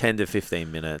 10 to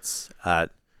 15 minutes at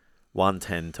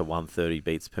 110 to 130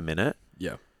 beats per minute.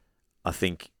 Yeah. I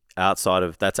think outside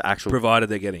of that's actual, provided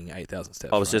they're getting 8,000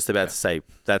 steps. I was just about to say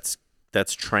that's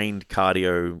trained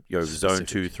cardio, zone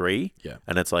 2, 3. Yeah.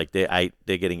 And it's like they're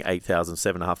getting 8,000,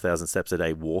 7,500 steps a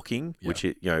day walking, which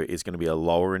is going to be a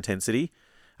lower intensity.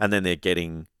 And then they're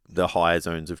getting the higher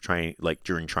zones of training, like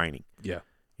during training. Yeah.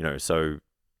 So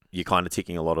you're kind of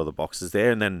ticking a lot of the boxes there.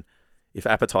 And then if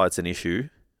appetite's an issue,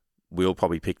 we'll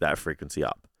probably pick that frequency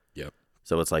up. Yep.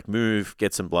 So it's like move,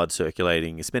 get some blood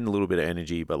circulating, you spend a little bit of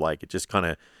energy, but like it just kind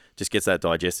of just gets that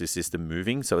digestive system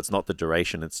moving. So it's not the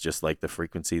duration, it's just like the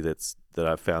frequency that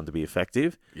I've found to be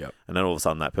effective. Yep. And then all of a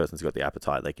sudden that person's got the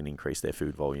appetite, they can increase their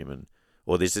food volume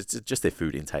or this it's just their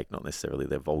food intake, not necessarily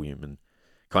their volume, and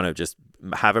kind of just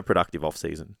have a productive off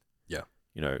season. Yeah.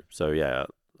 So yeah,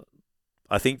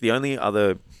 I think the only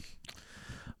other,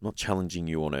 I'm not challenging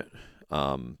you on it.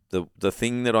 The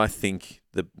thing that I think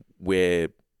where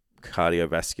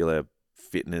cardiovascular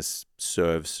fitness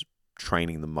serves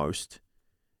training the most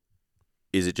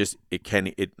is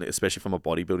especially from a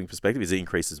bodybuilding perspective, is it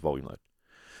increases volume load.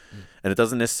 And it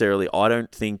doesn't necessarily, I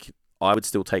don't think I would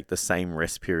still take the same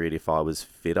rest period if I was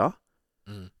fitter,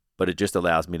 but it just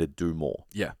allows me to do more.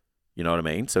 Yeah. You know what I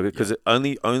mean? So because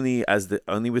only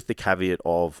with the caveat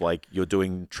of like you're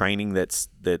doing training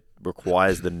that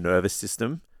requires the nervous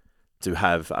system to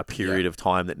have a period of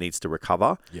time that needs to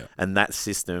recover. Yeah. And that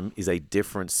system is a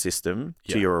different system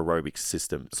to your aerobic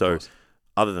system. So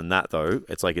other than that though,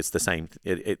 it's like it's the same.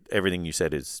 Everything you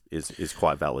said is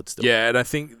quite valid still. Yeah, and I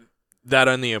think that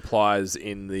only applies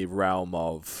in the realm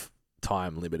of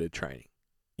time limited training.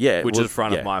 Yeah, which is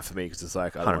front of mind for me, because it's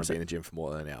like I don't 100%. want to be in the gym for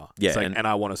more than an hour. Yeah, like, and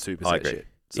I want to superset shit.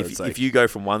 So if you go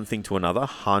from one thing to another,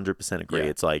 100% agree.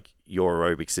 It's like your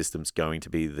aerobic system's going to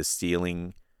be the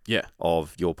ceiling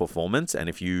of your performance, and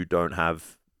if you don't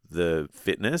have the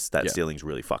fitness, that ceiling's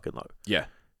really fucking low. Yeah.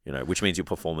 Which means your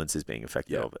performance is being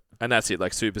affected of it. And that's it.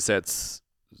 Like supersets,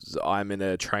 I'm in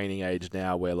a training age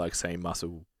now where like say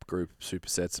muscle group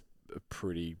supersets are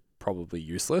pretty probably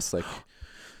useless. Like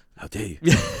how dare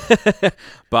you?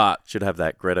 But should have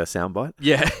that Greta soundbite.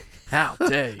 Yeah. How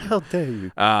dare you? How dare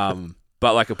you?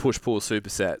 But like a push-pull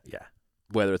superset,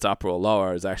 whether it's upper or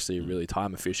lower, is actually really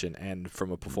time efficient, and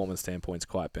from a performance standpoint, is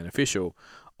quite beneficial.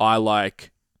 I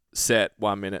like set,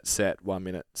 1 minute, set, 1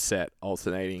 minute, set,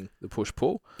 alternating the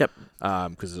push-pull. Yep.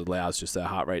 Because it allows just their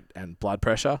heart rate and blood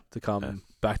pressure to come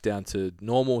back down to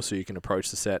normal, so you can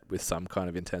approach the set with some kind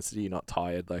of intensity. You're not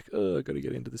tired, like, oh, I got to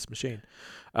get into this machine.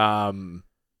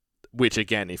 Which,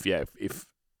 again, if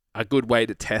a good way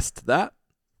to test that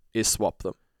is swap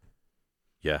them.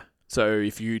 Yeah. So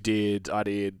if I did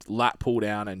lat pull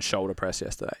down and shoulder press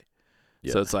yesterday.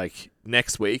 Yeah. So it's like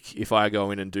next week, if I go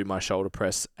in and do my shoulder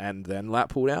press and then lat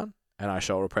pull down and I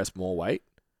shoulder press more weight,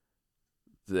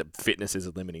 the fitness is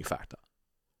a limiting factor.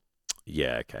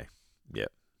 Yeah. Okay. Yeah.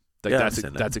 Like Yeah, I that's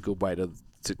understand that. that's a good way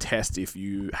to test if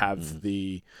you have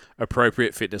the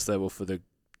appropriate fitness level for the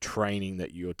training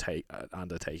that you're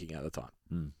undertaking at the time.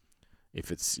 Mm. If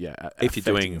it's If you're affecting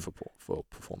doing- it for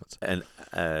performance. And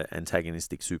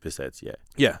antagonistic supersets, yeah,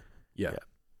 Yeah.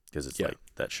 because it's Yeah. like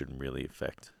that shouldn't really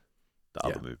affect the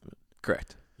other movement.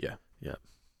 Correct. Yeah.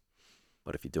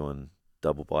 But if you're doing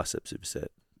double bicep superset,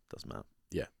 doesn't matter.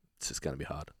 It's just going to be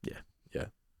hard.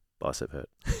 Bicep hurt.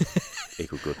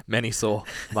 Equal good. Many saw,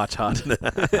 much hard.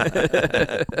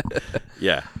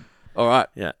 Yeah. All right.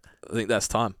 Yeah. I think that's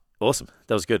time. Awesome.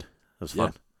 That was good. That was Yeah.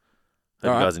 fun. Hope All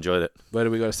you right. guys enjoyed it. Where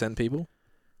do we go to send people?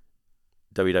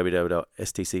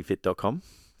 www.stcfit.com.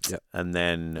 Yep. And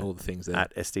then All the things there.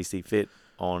 at STCFit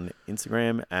on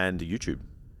Instagram and YouTube.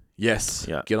 Yes.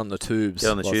 Yeah. Get on the tubes. Get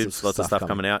on the tubes. Lots of stuff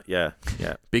coming out. Yeah.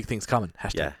 Yeah. Big things coming.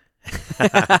 Hashtag. Yeah.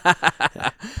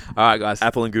 All right, guys.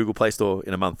 Apple and Google Play Store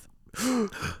in a month.